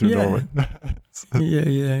flowing through Norway.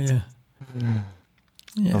 Yeah.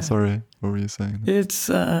 Oh, sorry. What were you saying? It's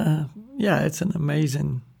it's an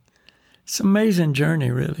amazing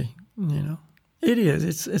journey, really. You know, it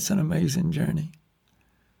is. It's an amazing journey.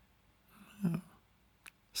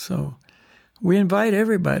 So, we invite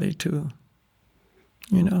everybody to,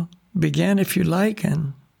 you know, begin if you like,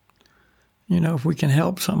 and you know, if we can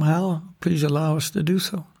help somehow, please allow us to do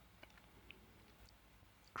so.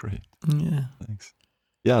 Great. Yeah. Thanks.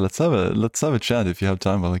 Yeah, let's have a chat if you have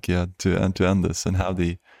time, Valekia, to end this and have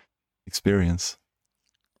the experience.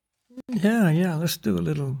 Yeah. Let's do a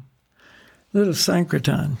little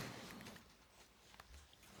Sankirtan.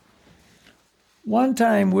 One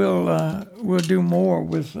time we'll do more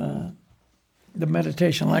with the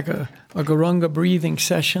meditation, like a Guranga breathing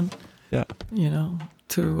session. Yeah. You know,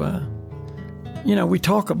 to you know, we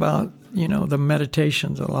talk about, you know, the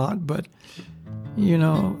meditations a lot, but you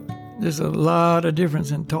know, there's a lot of difference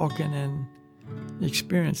in talking and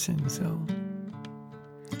experiencing. So,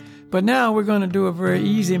 but now we're going to do a very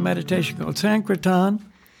easy meditation called Sankirtan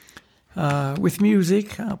with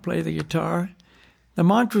music. I'll play the guitar. The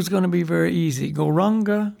mantra is going to be very easy.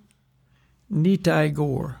 Gauranga Nitai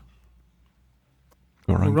Gaur.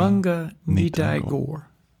 Gauranga Nitai Gaur.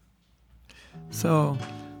 So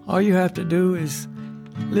all you have to do is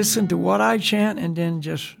listen to what I chant and then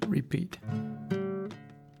just repeat.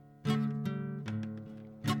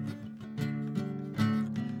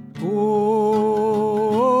 Gauranga.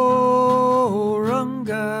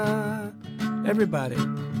 Everybody.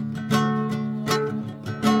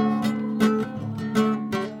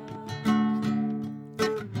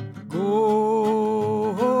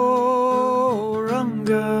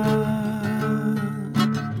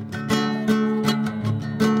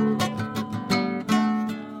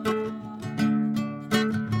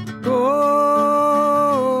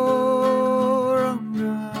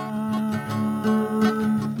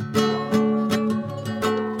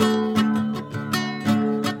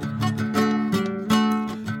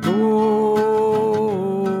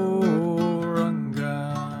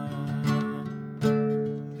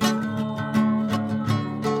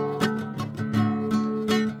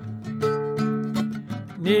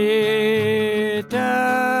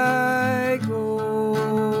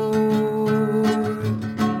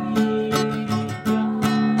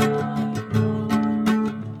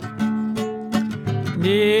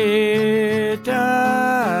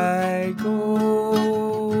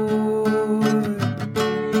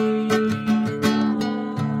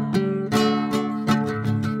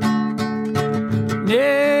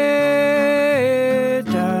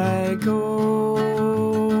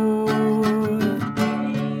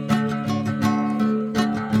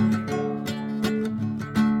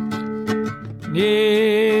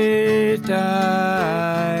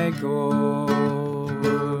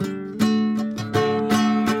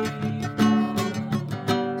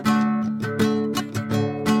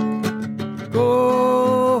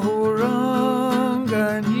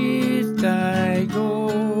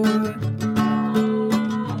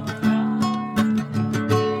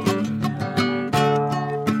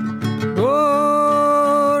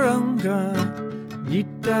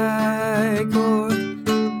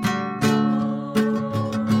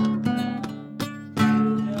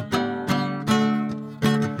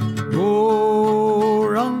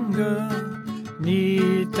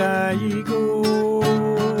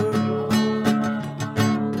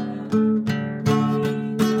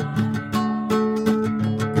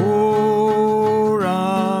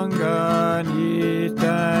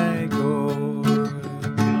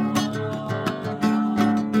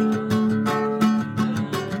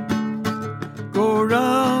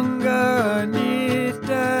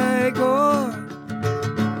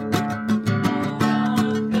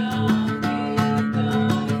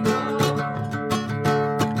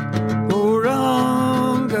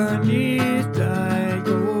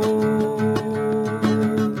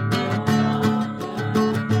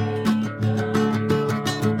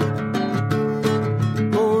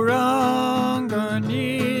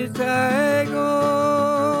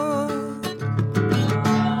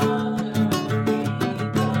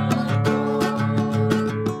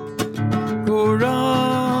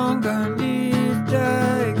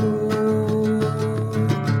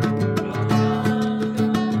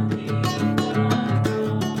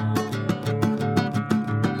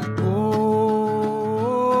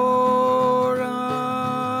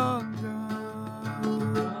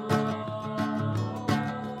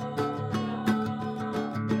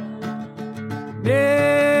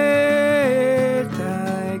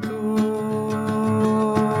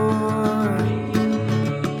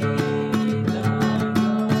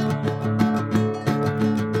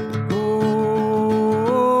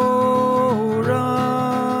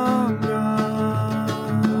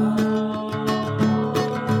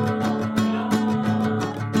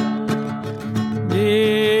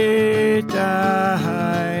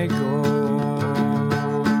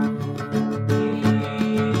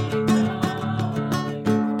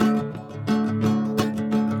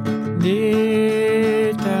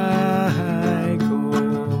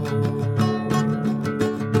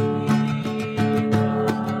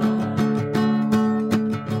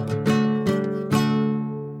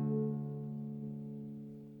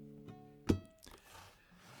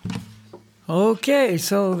 Okay,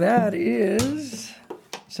 so that is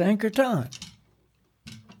Sankirtan.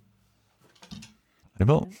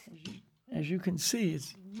 As you can see,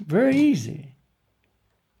 it's very easy.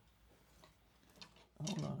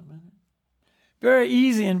 Hold on a minute. Very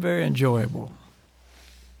easy and very enjoyable.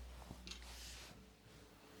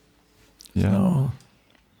 Yeah. So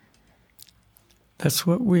that's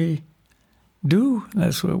what we do.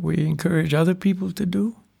 That's what we encourage other people to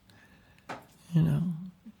do. You know.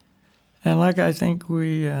 And like I think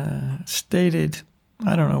we stated,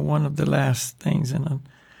 I don't know, one of the last things in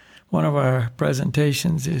one of our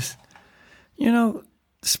presentations is, you know,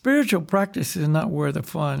 spiritual practice is not where the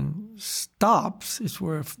fun stops, it's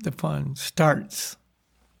where the fun starts.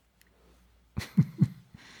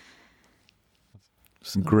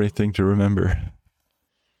 It's a great thing to remember.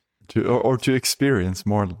 Or to experience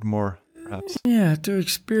more perhaps. Yeah, to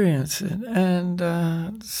experience it. And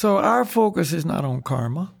so our focus is not on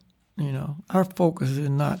karma. You know, our focus is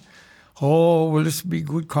not, oh, will this be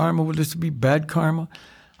good karma? Will this be bad karma?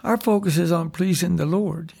 Our focus is on pleasing the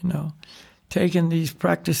Lord, you know, taking these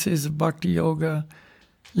practices of bhakti yoga,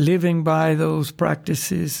 living by those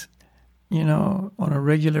practices, you know, on a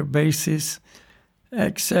regular basis,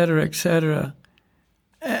 et cetera, et cetera.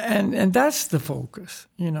 And that's the focus,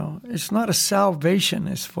 you know. It's not a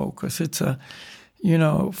salvationist focus. It's a, you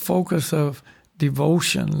know, focus of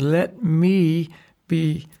devotion. Let me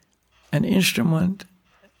be an instrument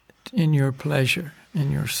in your pleasure,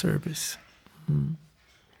 in your service.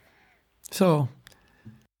 So,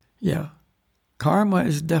 yeah, karma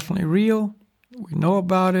is definitely real. We know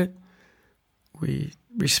about it. We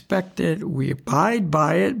respect it. We abide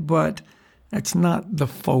by it, but that's not the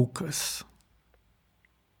focus.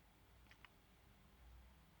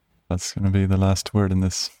 That's going to be the last word in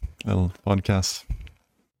this little podcast.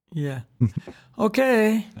 Yeah.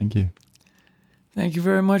 Okay. Thank you. Thank you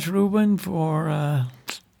very much, Ruben, for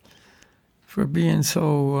being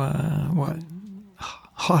so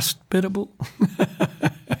hospitable,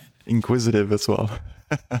 inquisitive as well.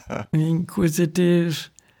 Inquisitive,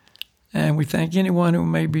 and we thank anyone who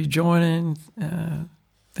may be joining.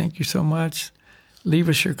 Thank you so much. Leave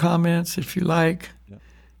us your comments if you like. Yeah.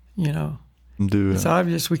 You know, it's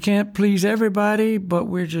obvious we can't please everybody, but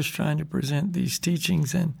we're just trying to present these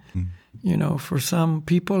teachings, and you know, for some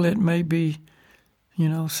people it may be, you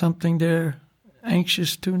know, something they're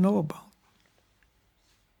anxious to know about.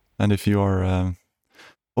 And if you are,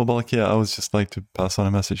 well, Balak, I would just like to pass on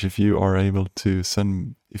a message. If you are able to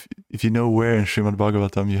send, if you know where in Srimad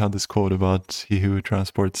Bhagavatam you had this quote about he who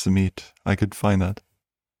transports the meat, I could find that.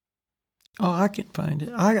 Oh, I can find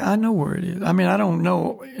it. I know where it is. I mean, I don't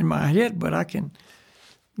know in my head, but I can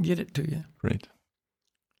get it to you. Great.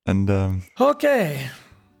 And okay,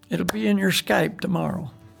 it'll be in your Skype tomorrow.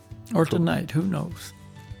 Or tonight, who knows?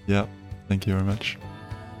 Yeah, thank you very much.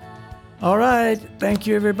 All right, thank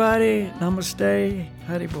you everybody. Namaste,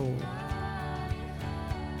 Haribol.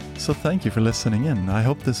 So thank you for listening in. I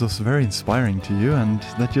hope this was very inspiring to you and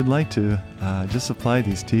that you'd like to just apply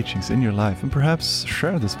these teachings in your life and perhaps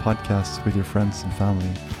share this podcast with your friends and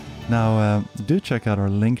family. Now, do check out our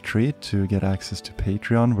link tree to get access to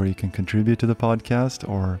Patreon, where you can contribute to the podcast,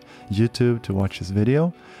 or YouTube to watch this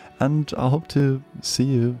video. And I hope to see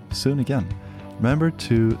you soon again. Remember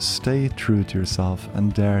to stay true to yourself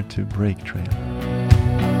and dare to break trail.